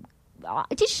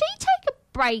 Did she take a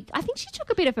break? I think she took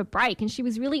a bit of a break, and she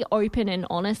was really open and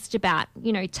honest about,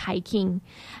 taking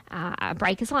a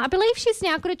break as well. I believe she's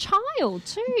now got a child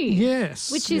too.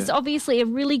 Yes. Which is obviously a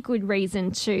really good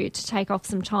reason to take off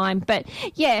some time. But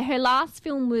yeah, her last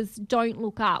film was Don't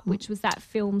Look Up, which was that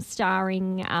film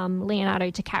starring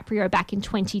Leonardo DiCaprio back in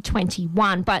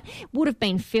 2021, but would have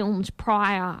been filmed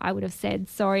prior, I would have said,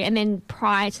 sorry. And then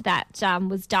prior to that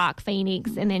was Dark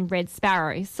Phoenix and then Red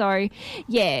Sparrow. So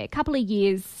yeah, a couple of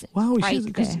years. Wow, break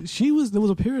because there. There was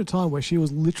a period of time where she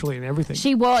was literally in everything.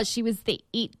 She was the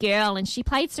it girl, and she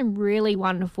played some really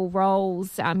wonderful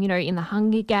roles, in The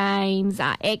Hunger Games,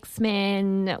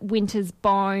 X-Men, Winter's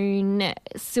Bone,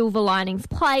 Silver Linings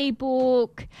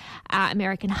Playbook,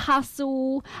 American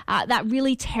Hustle, that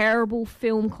really terrible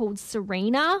film called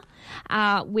Serena,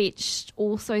 which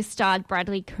also starred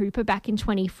Bradley Cooper back in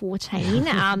 2014.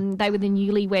 They were the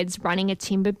newlyweds running a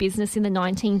timber business in the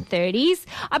 1930s.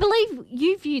 I believe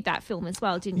you viewed that film as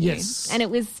well, didn't you? Yes.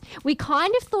 And we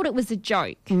kind of thought it was a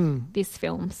joke, this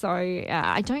film. So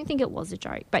I don't think it was a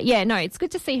joke. But yeah, no, it's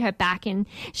good to see her back, and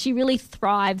she really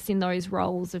thrives in those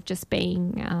roles of just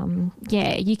being,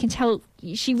 you can tell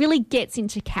she really gets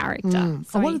into character.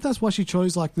 So, I wonder if that's why she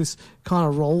chose like this kind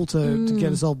of role to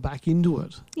get herself back into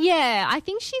it. Yeah, I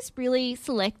think she's really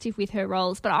selective with her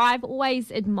roles, but I've always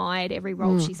admired every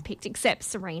role she's picked except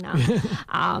Serena.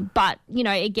 But,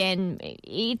 again,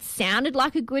 it sounded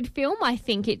like a good film. I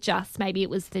think maybe it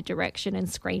was the direction and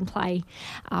screenplay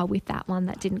with that one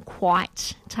that didn't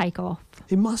quite take off.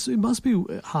 It must be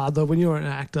hard though when you're an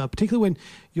actor, particularly when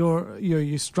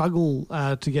you struggle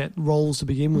to get roles to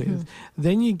begin with.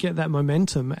 Then you get that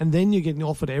momentum, and then you're getting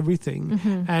offered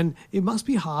everything, and it must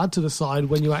be hard to decide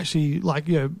when you actually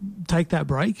take that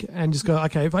break and just go,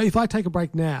 okay, if I take a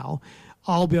break now,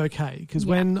 I'll be okay, because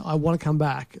when I want to come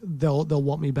back, they'll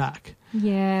want me back.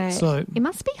 Yeah, so it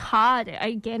must be hard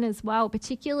again as well,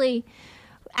 particularly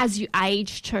as you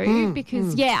age too,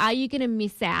 because are you going to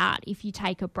miss out if you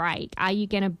take a break? Are you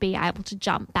going to be able to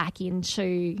jump back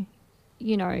into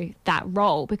that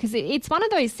role? Because it's one of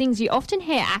those things you often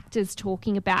hear actors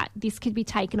talking about, this could be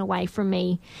taken away from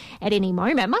me at any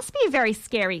moment. It must be a very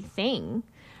scary thing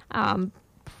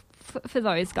for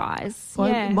those guys. Well,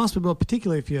 it must be,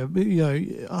 particularly if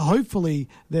you hopefully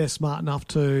they're smart enough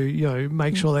to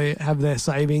make sure they have their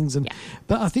savings,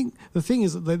 but I think the thing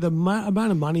is that the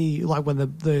amount of money, like when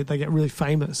they get really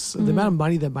famous, the amount of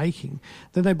money they're making,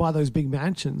 then they buy those big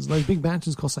mansions. Those big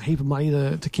mansions cost a heap of money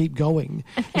to keep going.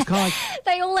 It's kind of like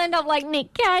they all end up like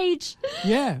Nick Cage.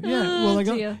 Yeah. Well,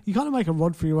 you kind of make a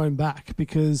rod for your own back,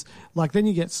 because then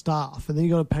you get staff, and then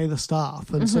you got to pay the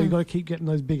staff, and so you got to keep getting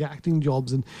those big acting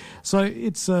jobs, and so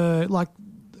it's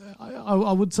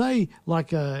I would say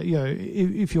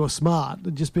if you're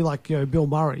smart, just be like Bill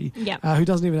Murray, who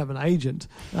doesn't even have an agent.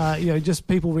 Just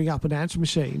people ring up an answer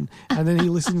machine, and then he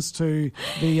listens to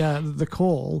the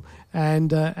call and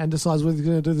decides whether he's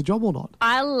going to do the job or not.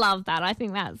 I love that. I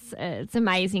think it's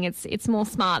amazing. It's more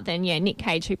smart than Nick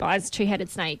Cage, who buys two-headed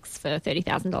snakes for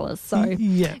 $30,000. So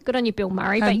good on you, Bill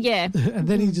Murray. And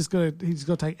then he's just got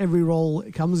to take every role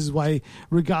that comes his way,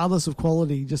 regardless of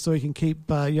quality, just so he can keep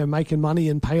making money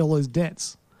and pay all those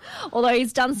debts. Although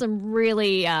he's done some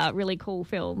really, really cool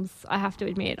films, I have to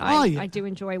admit. I do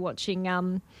enjoy watching,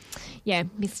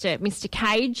 Mr.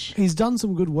 Cage. He's done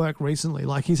some good work recently.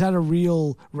 He's had a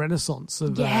real renaissance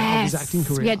of his acting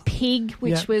career. We had Pig,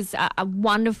 which was a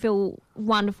wonderful,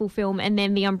 wonderful film, and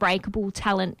then The Unbreakable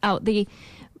Talent,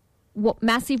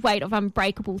 Massive Weight of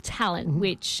Unbreakable Talent,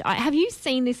 which have you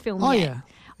seen this film yet? Yeah.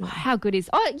 Oh, how good is...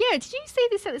 Oh, yeah. Did you see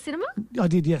this at the cinema? I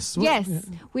did, yes. Yes,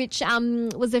 which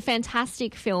was a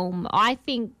fantastic film. I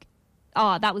think...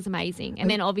 Oh, that was amazing. And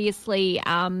then obviously...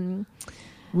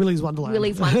 Willy's Wonderland.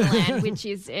 Willy's Wonderland, which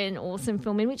is an awesome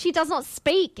film in which he does not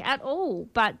speak at all,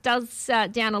 but does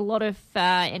down a lot of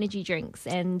energy drinks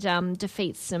and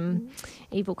defeats some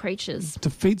evil creatures.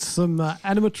 Defeats some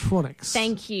animatronics.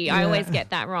 Thank you. I always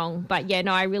get that wrong. But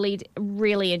I really,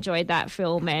 really enjoyed that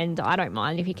film, and I don't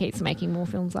mind if he keeps making more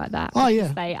films like that. Oh,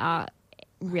 yeah. They are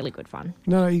really good fun.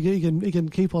 No, he can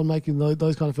keep on making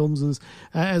those kind of films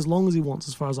as long as he wants,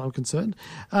 as far as I'm concerned.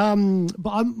 But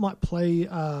I might play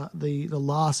the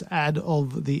last ad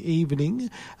of the evening,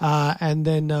 and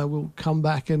then we'll come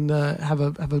back and have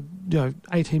a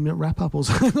 18-minute wrap up or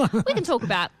something. We can talk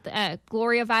about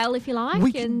Gloria Vale if you like,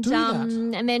 We can do that.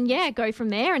 And then go from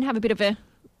there and have a bit of a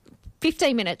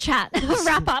 15-minute chat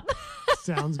wrap up.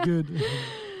 Sounds good.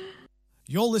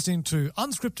 You're listening to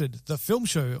Unscripted, the film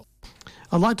show.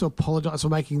 I'd like to apologise for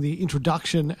making the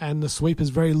introduction and the sweepers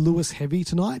very Lewis heavy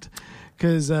tonight,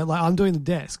 because I'm doing the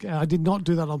desk. I did not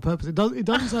do that on purpose. It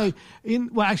doesn't say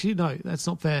well, actually, no, that's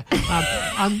not fair.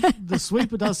 The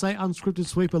sweeper does say unscripted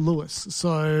sweeper Lewis,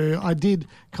 so I did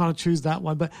kind of choose that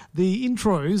one. But the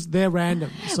intros, they're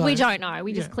random. So, we don't know.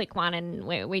 We just click one, and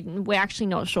we're actually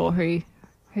not sure who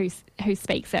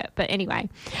speaks it. But anyway,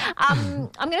 I'm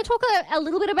going to talk a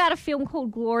little bit about a film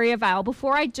called Gloria Vale.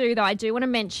 Before I do, though, I do want to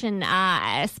mention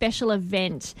a special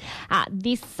event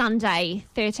this Sunday,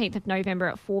 13th of November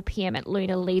at 4 p.m. at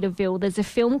Luna Leaderville. There's a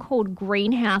film called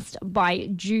Greenhouse by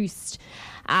Juiced,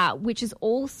 which is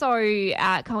also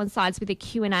coincides with a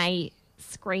Q&A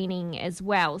screening as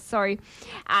well. So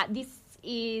this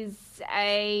is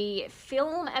a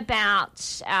film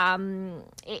about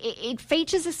it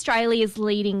features Australia's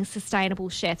leading sustainable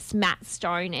chefs Matt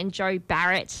Stone and Joe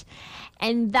Barrett,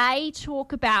 and they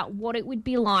talk about what it would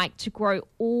be like to grow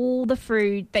all the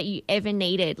food that you ever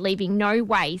needed, leaving no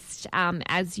waste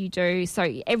as you do.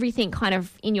 So everything kind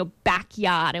of in your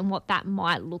backyard and what that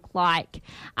might look like.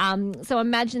 So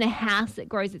imagine a house that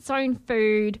grows its own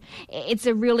food. It's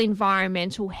a real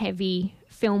environmental heavy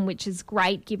film, which is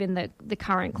great given the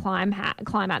current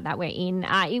climate that we're in.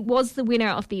 It was the winner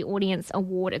of the Audience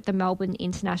Award at the Melbourne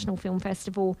International Film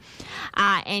Festival,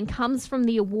 and comes from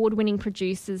the award-winning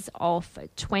producers of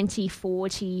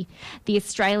 2040, The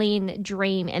Australian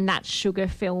Dream, and That Sugar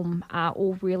film,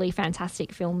 all really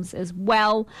fantastic films as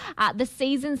well. The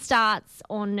season starts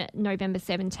on November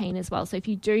 17 as well, so if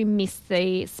you do miss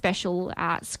the special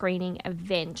screening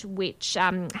event, which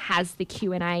has the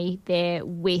Q&A there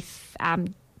with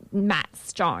Matt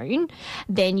Stone,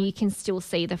 then you can still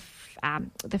see the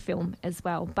film as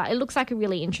well. But it looks like a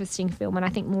really interesting film, and I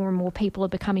think more and more people are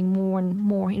becoming more and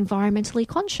more environmentally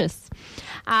conscious.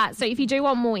 So if you do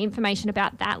want more information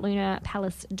about that,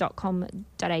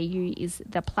 lunapalace.com.au is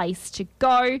the place to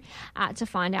go to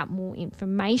find out more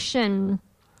information.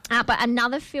 But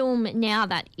another film now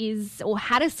that is, or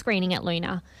had a screening at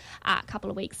Luna a couple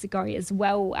of weeks ago as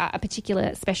well, a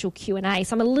particular special Q&A.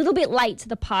 So I'm a little bit late to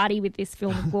the party with this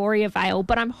film, Gloria Vale,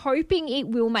 but I'm hoping it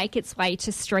will make its way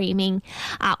to streaming,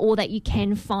 or that you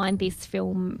can find this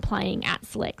film playing at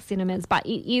select cinemas. But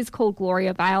it is called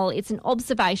Gloria Vale. It's an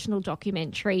observational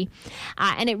documentary,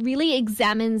 and it really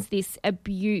examines this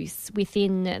abuse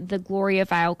within the Gloria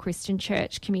Vale Christian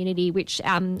Church community, which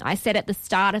I said at the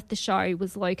start of the show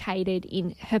was located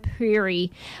in Hapuri,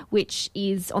 which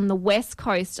is on the west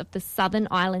coast of the southern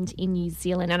island in New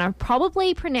Zealand. And I'm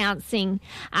probably pronouncing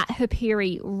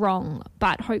Hapuri wrong,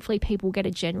 but hopefully people get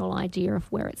a general idea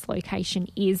of where its location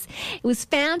is. It was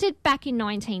founded back in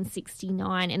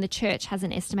 1969, and the church has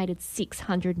an estimated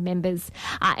 600 members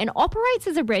and operates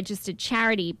as a registered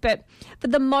charity. But for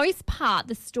the most part,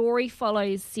 the story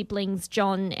follows siblings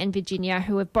John and Virginia,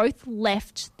 who have both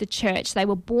left the church. They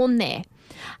were born there.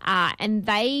 And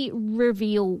they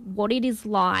reveal what it is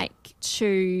like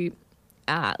to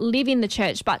live in the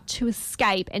church, but to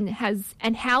escape, and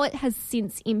how it has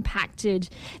since impacted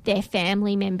their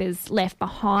family members left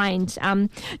behind.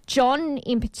 John,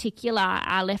 in particular,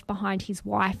 left behind his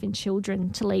wife and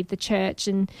children to leave the church,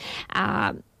 and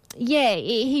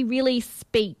he really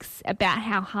speaks about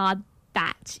how hard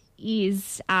that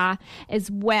is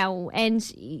as well. And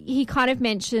he kind of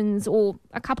mentions, or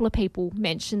a couple of people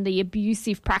mention, the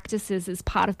abusive practices as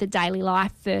part of the daily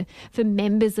life for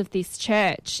members of this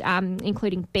church,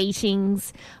 including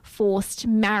beatings, forced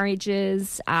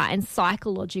marriages, and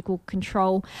psychological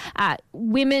control.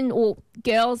 Women or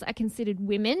girls are considered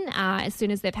women as soon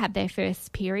as they've had their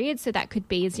first period, so that could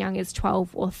be as young as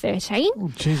 12 or 13.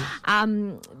 Oh, Jesus.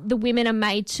 The women are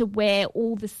made to wear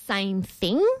all the same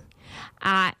thing,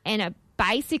 and are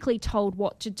basically told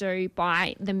what to do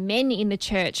by the men in the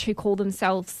church who call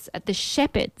themselves the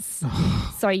shepherds.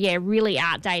 So, really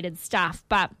outdated stuff.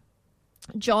 But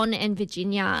John and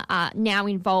Virginia are now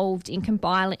involved in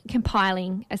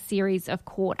compiling a series of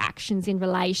court actions in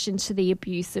relation to the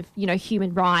abuse of,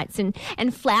 human rights and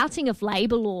flouting of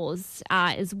labour laws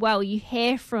as well. You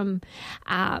hear from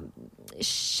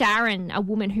Sharon, a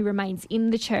woman who remains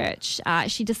in the church.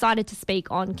 She decided to speak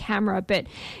on camera, but,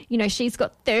 she's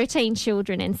got 13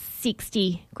 children and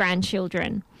 60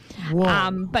 grandchildren.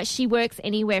 Whoa. But she works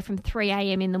anywhere from 3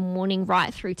 a.m. in the morning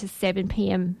right through to 7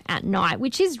 p.m. at night,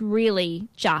 which is really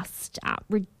just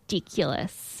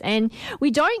ridiculous. And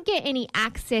we don't get any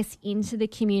access into the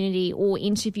community or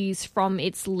interviews from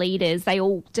its leaders. They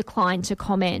all decline to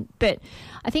comment. But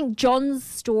I think John's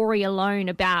story alone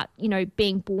about,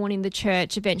 being born in the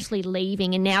church, eventually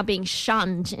leaving, and now being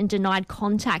shunned and denied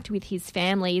contact with his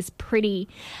family is pretty,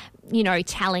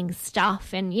 telling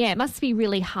stuff. And it must be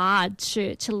really hard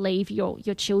to leave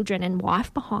your children and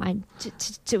wife behind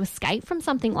to escape from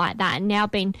something like that, and now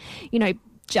being,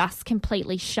 just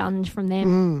completely shunned from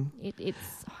them.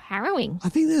 It's harrowing. I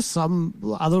think there's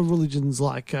some other religions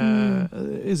like,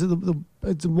 is it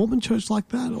the Mormon church like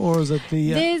that, or is it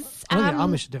the? There's I think the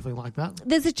Amish are definitely like that.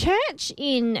 There's a church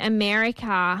in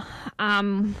America.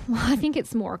 I think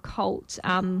it's more a cult,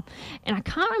 and I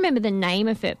can't remember the name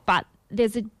of it, but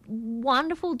there's a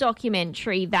wonderful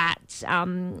documentary that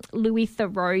Louis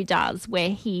Theroux does where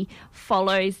he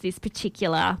follows this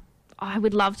particular. I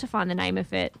would love to find the name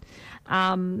of it.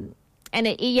 And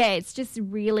it's just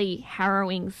really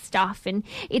harrowing stuff, and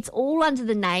it's all under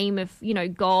the name of,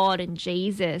 God and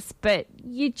Jesus, but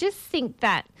you just think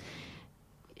that,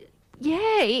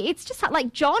 it's just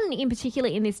like John in particular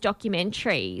in this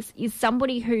documentary is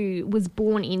somebody who was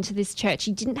born into this church.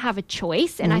 He didn't have a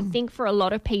choice, and I think for a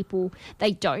lot of people,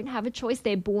 they don't have a choice.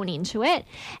 They're born into it,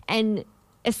 and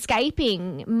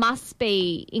escaping must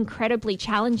be incredibly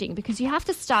challenging because you have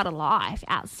to start a life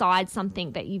outside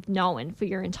something that you've known for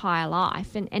your entire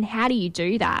life. And how do you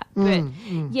do that? But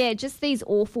just these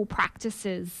awful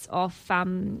practices of,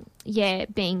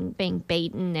 being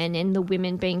beaten and the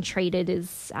women being treated as,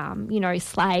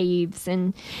 slaves,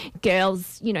 and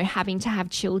girls, having to have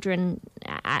children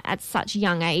at such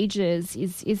young ages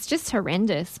is just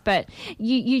horrendous. But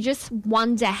you just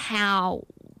wonder how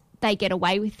they get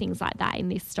away with things like that in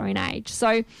this stone age.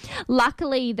 So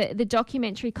luckily the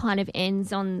documentary kind of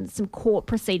ends on some court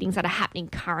proceedings that are happening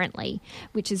currently,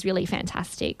 which is really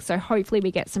fantastic. So hopefully we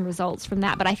get some results from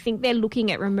that. But I think they're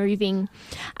looking at removing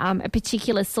a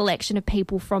particular selection of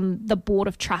people from the Board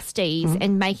of Trustees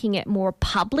and making it more a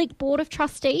public Board of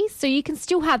Trustees. So you can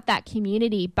still have that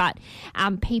community, but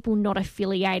people not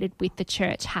affiliated with the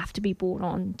church have to be brought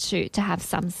on to have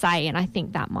some say. And I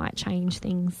think that might change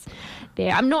things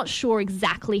there. I'm not sure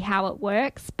exactly how it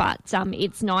works, but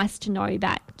it's nice to know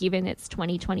that given it's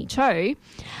 2022,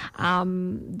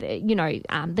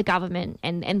 the government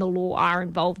and the law are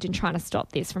involved in trying to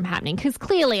stop this from happening. Because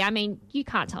clearly, you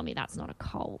can't tell me that's not a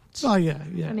cult. Oh, yeah.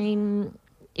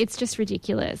 It's just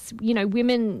ridiculous.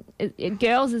 Women,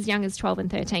 girls as young as 12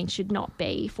 and 13 should not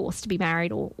be forced to be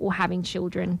married or having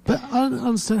children. But I don't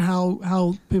understand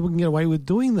how people can get away with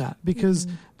doing that because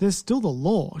there's still the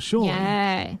law, sure.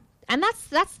 Yeah. And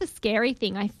that's the scary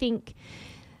thing. I think,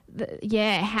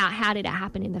 how did it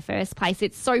happen in the first place?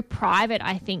 It's so private,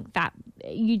 I think, that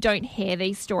you don't hear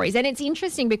these stories. And it's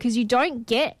interesting because you don't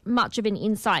get much of an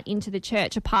insight into the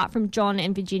church apart from John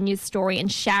and Virginia's story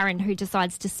and Sharon, who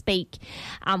decides to speak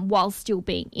while still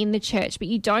being in the church. But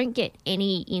you don't get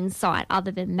any insight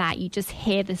other than that. You just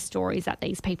hear the stories that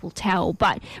these people tell.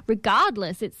 But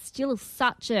regardless, it's still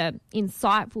such a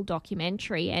insightful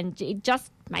documentary, and it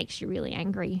just makes you really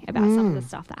angry about some of the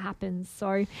stuff that happens.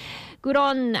 So good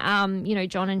on,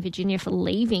 John and Virginia for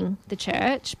leaving the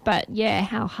church, but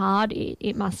how hard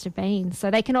it must have been. So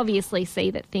they can obviously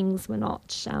see that things were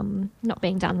not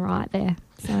being done right there.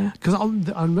 Because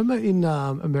I remember in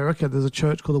America there's a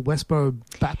church called the Westboro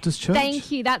Baptist Church.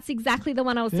 Thank you. That's exactly the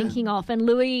one I was thinking of. And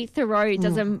Louis Theroux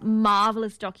does a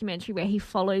marvellous documentary where he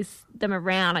follows them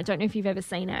around. I don't know if you've ever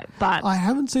seen it, but I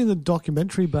haven't seen the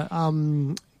documentary, but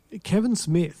Kevin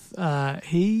Smith,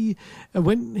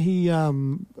 when he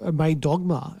made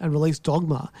Dogma and released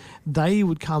Dogma, they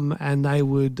would come and they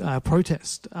would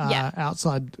protest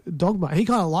outside Dogma. He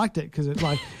kind of liked it because it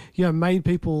made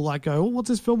people go, oh, what's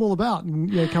this film all about?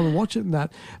 And come and watch it and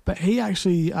that. But he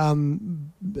actually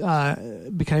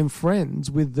became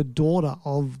friends with the daughter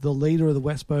of the leader of the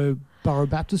Westboro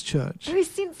Baptist Church. Who's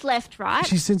since left, right?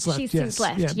 She's since left. Since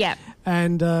left. Yeah.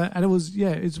 And it was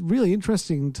it's really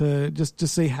interesting to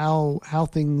see how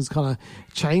things kind of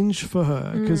changed for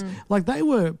her because they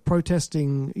were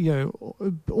protesting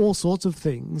all sorts of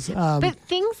things. But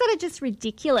things that are just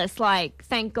ridiculous, like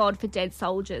thank God for dead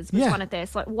soldiers was one of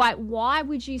theirs. Like why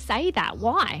would you say that?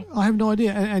 Why? I have no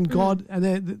idea. And God, and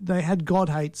they had God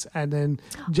hates, and then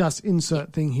just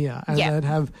insert thing here, and they'd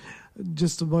have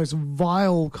just the most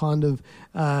vile kind of,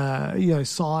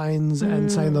 signs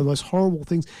and saying the most horrible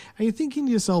things. And you're thinking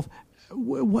to yourself,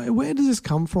 where does this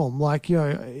come from? Like,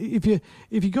 if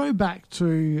you go back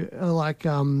to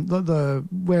the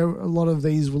where a lot of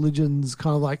these religions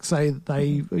kind of like say that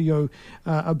they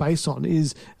are based on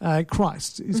is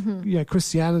Christ, is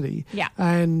Christianity,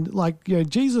 and like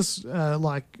Jesus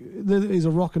is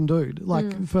a rockin' dude.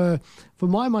 Like for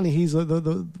my money, he's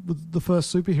the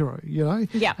first superhero,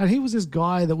 and he was this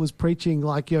guy that was preaching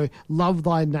like love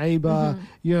thy neighbor,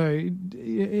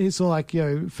 it's like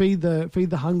feed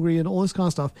the hungry and all this kind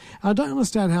of stuff. And I don't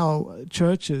understand how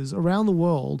churches around the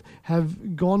world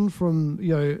have gone from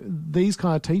these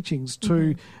kind of teachings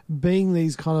to being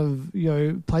these kind of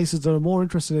places that are more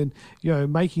interested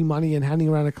in making money and handing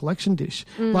around a collection dish.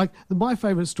 Like my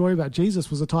favorite story about Jesus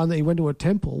was the time that he went to a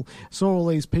temple, saw all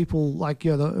these people like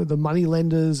the money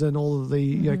lenders and all of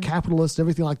the capitalists,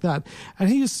 everything like that, and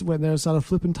he just went there and started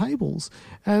flipping tables.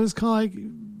 And it's kind of like,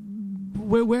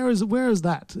 where is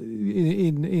that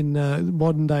in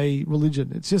modern day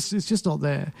religion? It's just not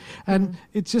there. And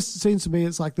it just seems to me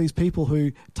it's like these people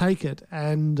who take it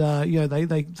and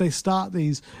they start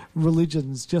these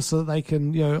religions just so that they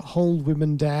can hold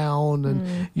women down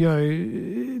and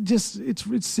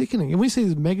it's sickening. And we see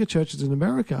these mega churches in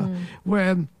America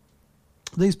where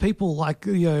these people like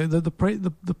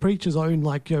the preachers own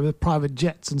like the private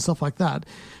jets and stuff like that.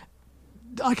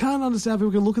 I can't understand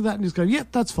people can look at that and just go, "Yep,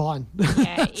 that's fine."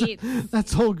 Yeah,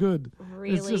 that's all good.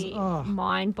 Really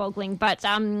mind-boggling. But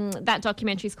that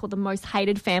documentary is called "The Most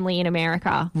Hated Family in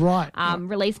America," right?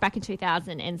 Released back in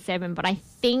 2007. But I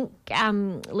think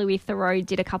Louis Theroux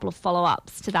did a couple of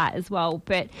follow-ups to that as well.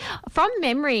 But from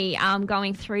memory,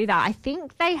 going through that, I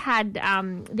think they had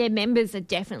their members are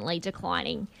definitely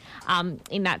declining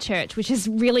in that church, which is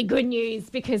really good news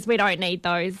because we don't need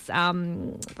those.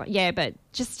 But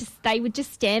just they would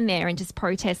just stand there and just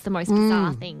protest the most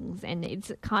bizarre things, and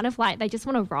it's kind of like they just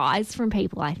want to rise from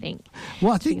people, I think.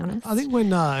 Well, I think when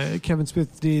Kevin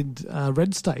Smith did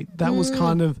Red State, that was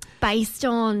kind of based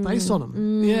on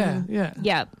them.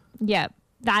 Yeah.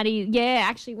 That is,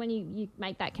 actually, when you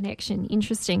make that connection,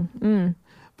 interesting.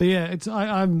 But yeah,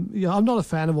 I'm not a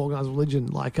fan of organised religion.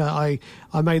 Like I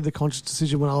made the conscious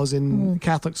decision when I was in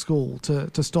Catholic school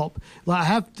to stop. Like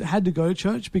I had to go to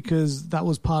church because that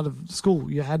was part of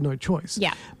school. You had no choice.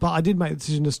 Yeah. But I did make the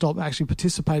decision to stop actually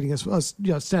participating as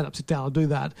stand up, sit down, I'll do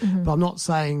that. But I'm not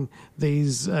saying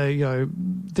these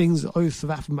things, oath of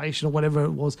affirmation or whatever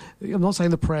it was. I'm not saying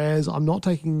the prayers. I'm not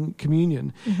taking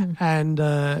communion. And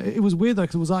it was weird though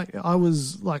because it was like I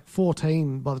was like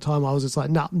 14 by the time I was just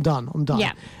like, nah, I'm done.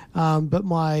 Yeah. But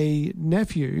my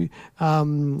nephew,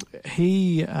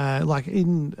 he like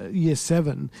in year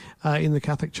 7 in the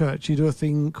Catholic Church, you do a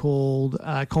thing called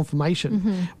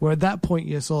confirmation, where at that point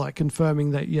you're sort of like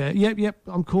confirming that yep,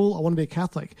 I'm cool, I want to be a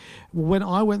Catholic. When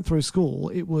I went through school,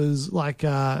 it was like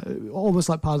almost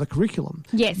like part of the curriculum.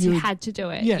 Yes, you had to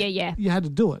do it. Yeah. You had to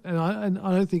do it, and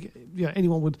I don't think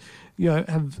anyone would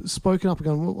have spoken up and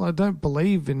gone, well, I don't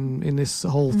believe in this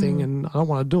whole thing, and I don't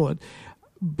want to do it.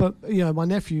 But my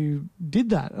nephew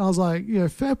did that, and I was like,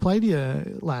 fair play to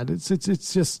you, lad. It's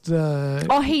just.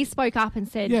 He spoke up and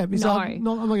said, "Yeah, no, I'm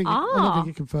not going to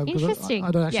get confirmed because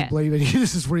I don't actually believe any of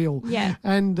this is real." Yeah,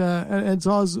 and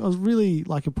so I was really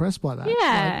like impressed by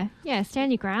that. Yeah,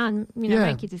 stand your ground.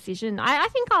 Make your decision. I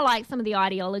think I like some of the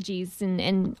ideologies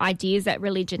and ideas that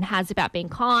religion has about being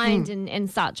kind and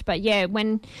such. But yeah,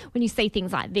 when you see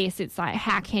things like this, it's like,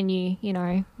 how can you?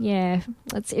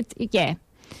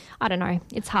 I don't know.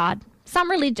 It's hard.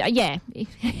 Some religion,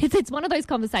 it's one of those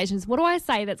conversations. What do I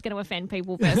say that's going to offend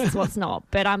people versus what's not?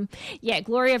 But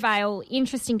Gloria Vale,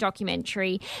 interesting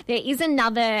documentary. There is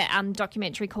another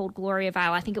documentary called Gloria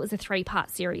Vale. I think it was a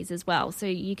 3-part series as well. So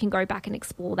you can go back and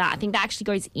explore that. I think that actually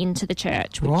goes into the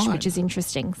church, which is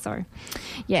interesting. So,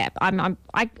 yeah,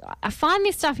 I find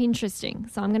this stuff interesting.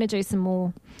 So I'm going to do some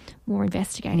more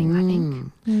investigating, I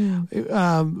think.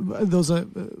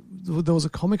 There was a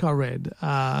comic I read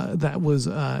that was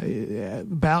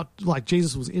about like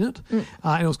Jesus was in it,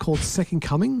 and it was called Second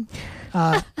Coming,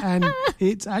 and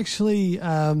it's actually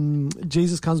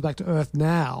Jesus comes back to Earth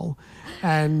now,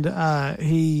 and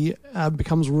he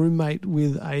becomes roommate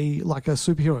with a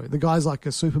superhero. The guy's like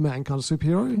a Superman kind of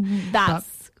superhero.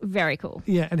 That's very cool.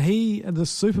 Yeah, and the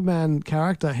Superman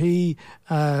character, he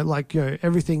every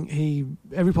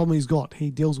problem he's got,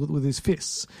 he deals with his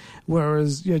fists.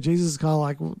 Whereas Jesus is kind of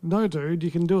like, well, no, dude,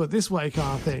 you can do it this way,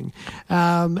 kind of thing.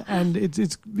 And it's a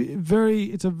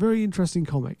very interesting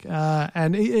comic,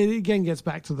 and it again gets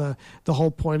back to the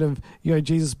whole point of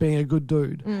Jesus being a good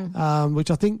dude, which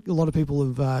I think a lot of people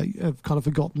have kind of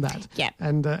forgotten that,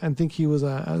 and think he was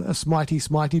a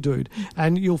smitey dude.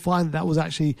 And you'll find that was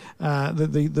actually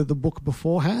the the book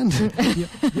beforehand,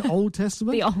 the Old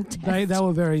Testament. The Old Testament. They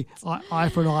were very eye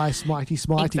for an eye,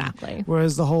 smitey. Exactly.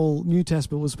 Whereas the whole New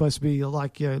Testament was supposed to be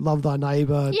like, love thy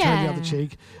neighbour, turn the other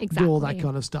cheek, do all that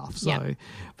kind of stuff. So,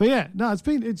 but yeah, no,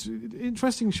 it's an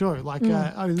interesting show. Like,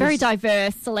 very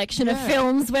diverse selection of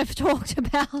films we've talked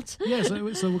about. Yeah, so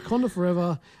Wakanda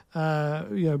Forever,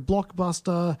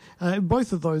 Blockbuster,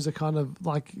 both of those are kind of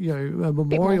like a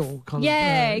memorial kind of.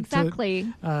 Yeah,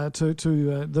 exactly. To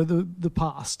the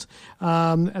past,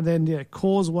 and then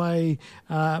Causeway,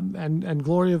 and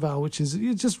Gloriavale, which is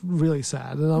just really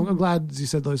sad. And I'm glad, as you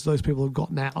said, those people have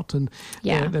gotten out and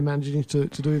they're managing to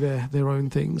do their own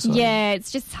thing. So. Yeah,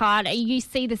 it's just hard. You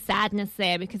see the sadness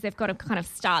there because they've got to kind of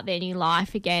start their new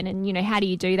life again. And how do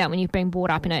you do that when you've been brought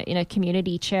up in a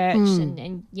community church?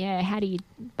 And how do you?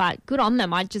 But good on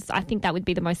them. I think that would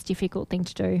be the most difficult thing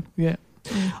to do. Yeah.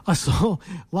 I saw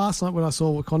last night when I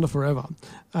saw Wakanda Forever.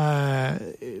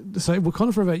 So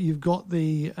Wakanda Forever, you've got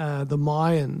the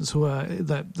Mayans who are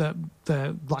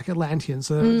they're like Atlanteans,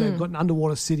 so they've got an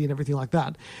underwater city and everything like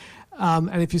that.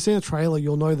 And if you see the trailer,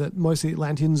 you'll know that most of the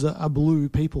Atlanteans are blue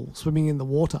people swimming in the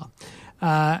water.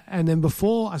 And then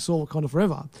before I saw Wakanda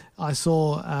Forever, I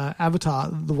saw Avatar: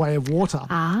 The Way of Water,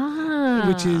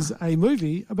 which is a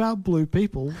movie about blue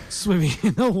people swimming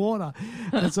in the water.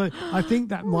 And so I think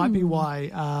that might be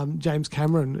why James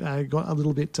Cameron got a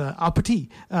little bit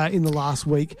uppity in the last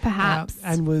week, perhaps,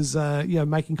 and was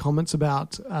making comments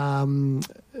about. I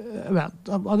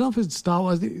don't know if it's Star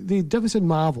Wars. They definitely said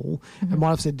Marvel and might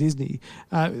have said Disney.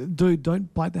 Dude,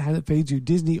 don't bite the hand that feeds you.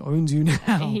 Disney owns you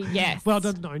now. Yes. Well, it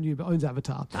doesn't own you, but owns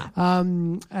Avatar.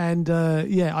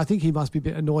 I think he must be a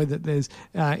bit annoyed that there's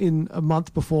in a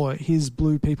month before his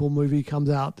Blue People movie comes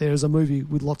out, there's a movie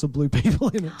with lots of blue people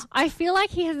in it. I feel like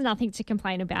he has nothing to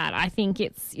complain about. I think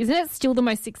isn't it still the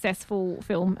most successful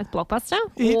film at Blockbuster?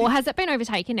 Or has it been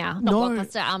overtaken now? Not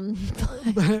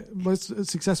Blockbuster. Most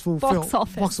successful Box film.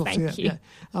 Office. Box office, Thank you.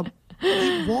 Yeah.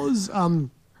 It was.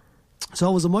 So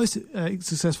it was the most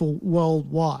successful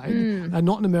worldwide,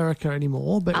 not in America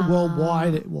anymore, but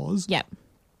worldwide it was. Yep.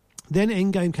 Then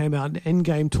Endgame came out, and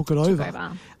Endgame took it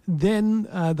over. Then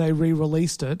they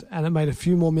re-released it, and it made a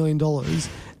few more $1 million.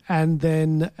 And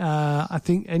then I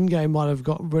think Endgame might have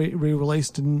got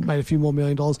re-released and made a few more $1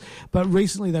 million. But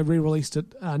recently they re-released it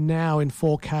now in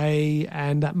 4K,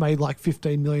 and that made like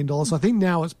 $15 million. So I think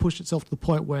now it's pushed itself to the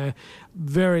point where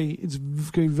it's going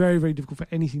to be very, very difficult for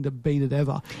anything to beat it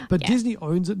ever. But Disney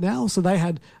owns it now, so they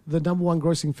had the number one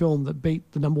grossing film that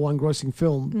beat the number one grossing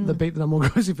film that beat the number one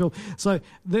grossing film. So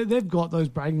they've got those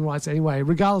bragging rights anyway,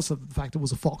 regardless of the fact it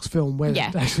was a Fox film when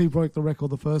it actually broke the record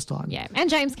the first time. Yeah, and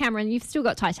James Cameron, you've still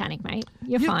got Titanic, mate.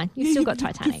 You're fine. You've still got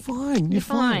Titanic. You're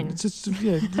fine. It's just,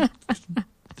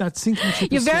 that sinking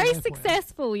ship. You're very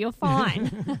successful. You're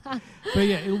fine. But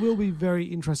yeah, it will be very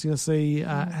interesting to see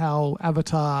how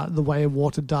Avatar: The Way of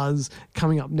Water does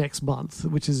coming up next month,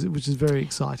 which is very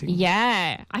exciting.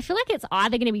 Yeah, I feel like it's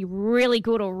either going to be really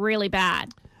good or really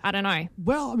bad. I don't know.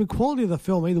 Well, I mean, quality of the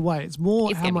film, either way, it's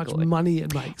more how much money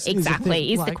it makes.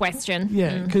 Exactly, is the question.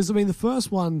 Yeah, because, I mean, the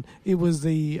first one, it was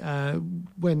the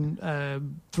when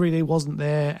 3D wasn't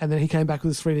there, and then he came back with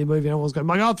this 3D movie, and everyone was going,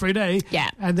 my God, 3D! Yeah.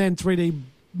 And then 3D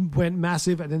went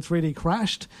massive, and then 3D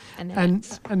crashed,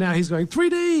 and now he's going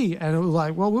 3D, and it was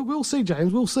like, well, we'll see,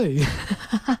 James, we'll see.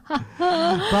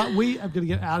 But we are going to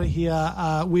get out of here.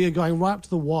 We are going right up to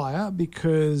the wire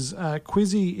because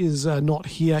Quizzy is not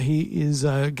here. He is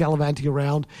gallivanting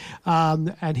around,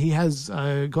 and he has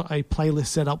got a playlist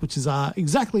set up which is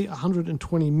exactly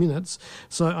 120 minutes.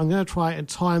 So I'm going to try and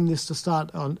time this to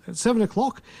start at 7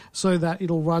 o'clock so that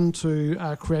it'll run to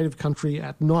Creative Country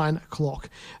at 9 o'clock.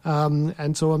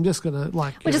 And so I'm just going to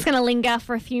we're just going to linger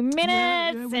for a few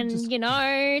minutes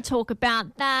and talk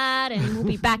about that, and we'll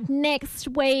be back next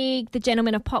week.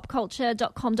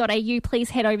 thegentlemenofpopculture.com.au.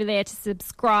 Please head over there to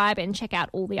subscribe and check out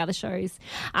all the other shows.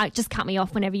 Just cut me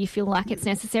off whenever you feel like it's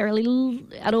necessarily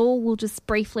at all. We'll just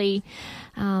briefly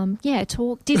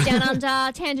talk. Div Down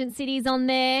Under, Tangent City's on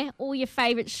there, all your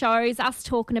favourite shows, us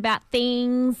talking about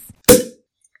things.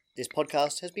 This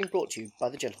podcast has been brought to you by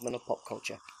the Gentlemen of Pop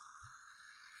Culture.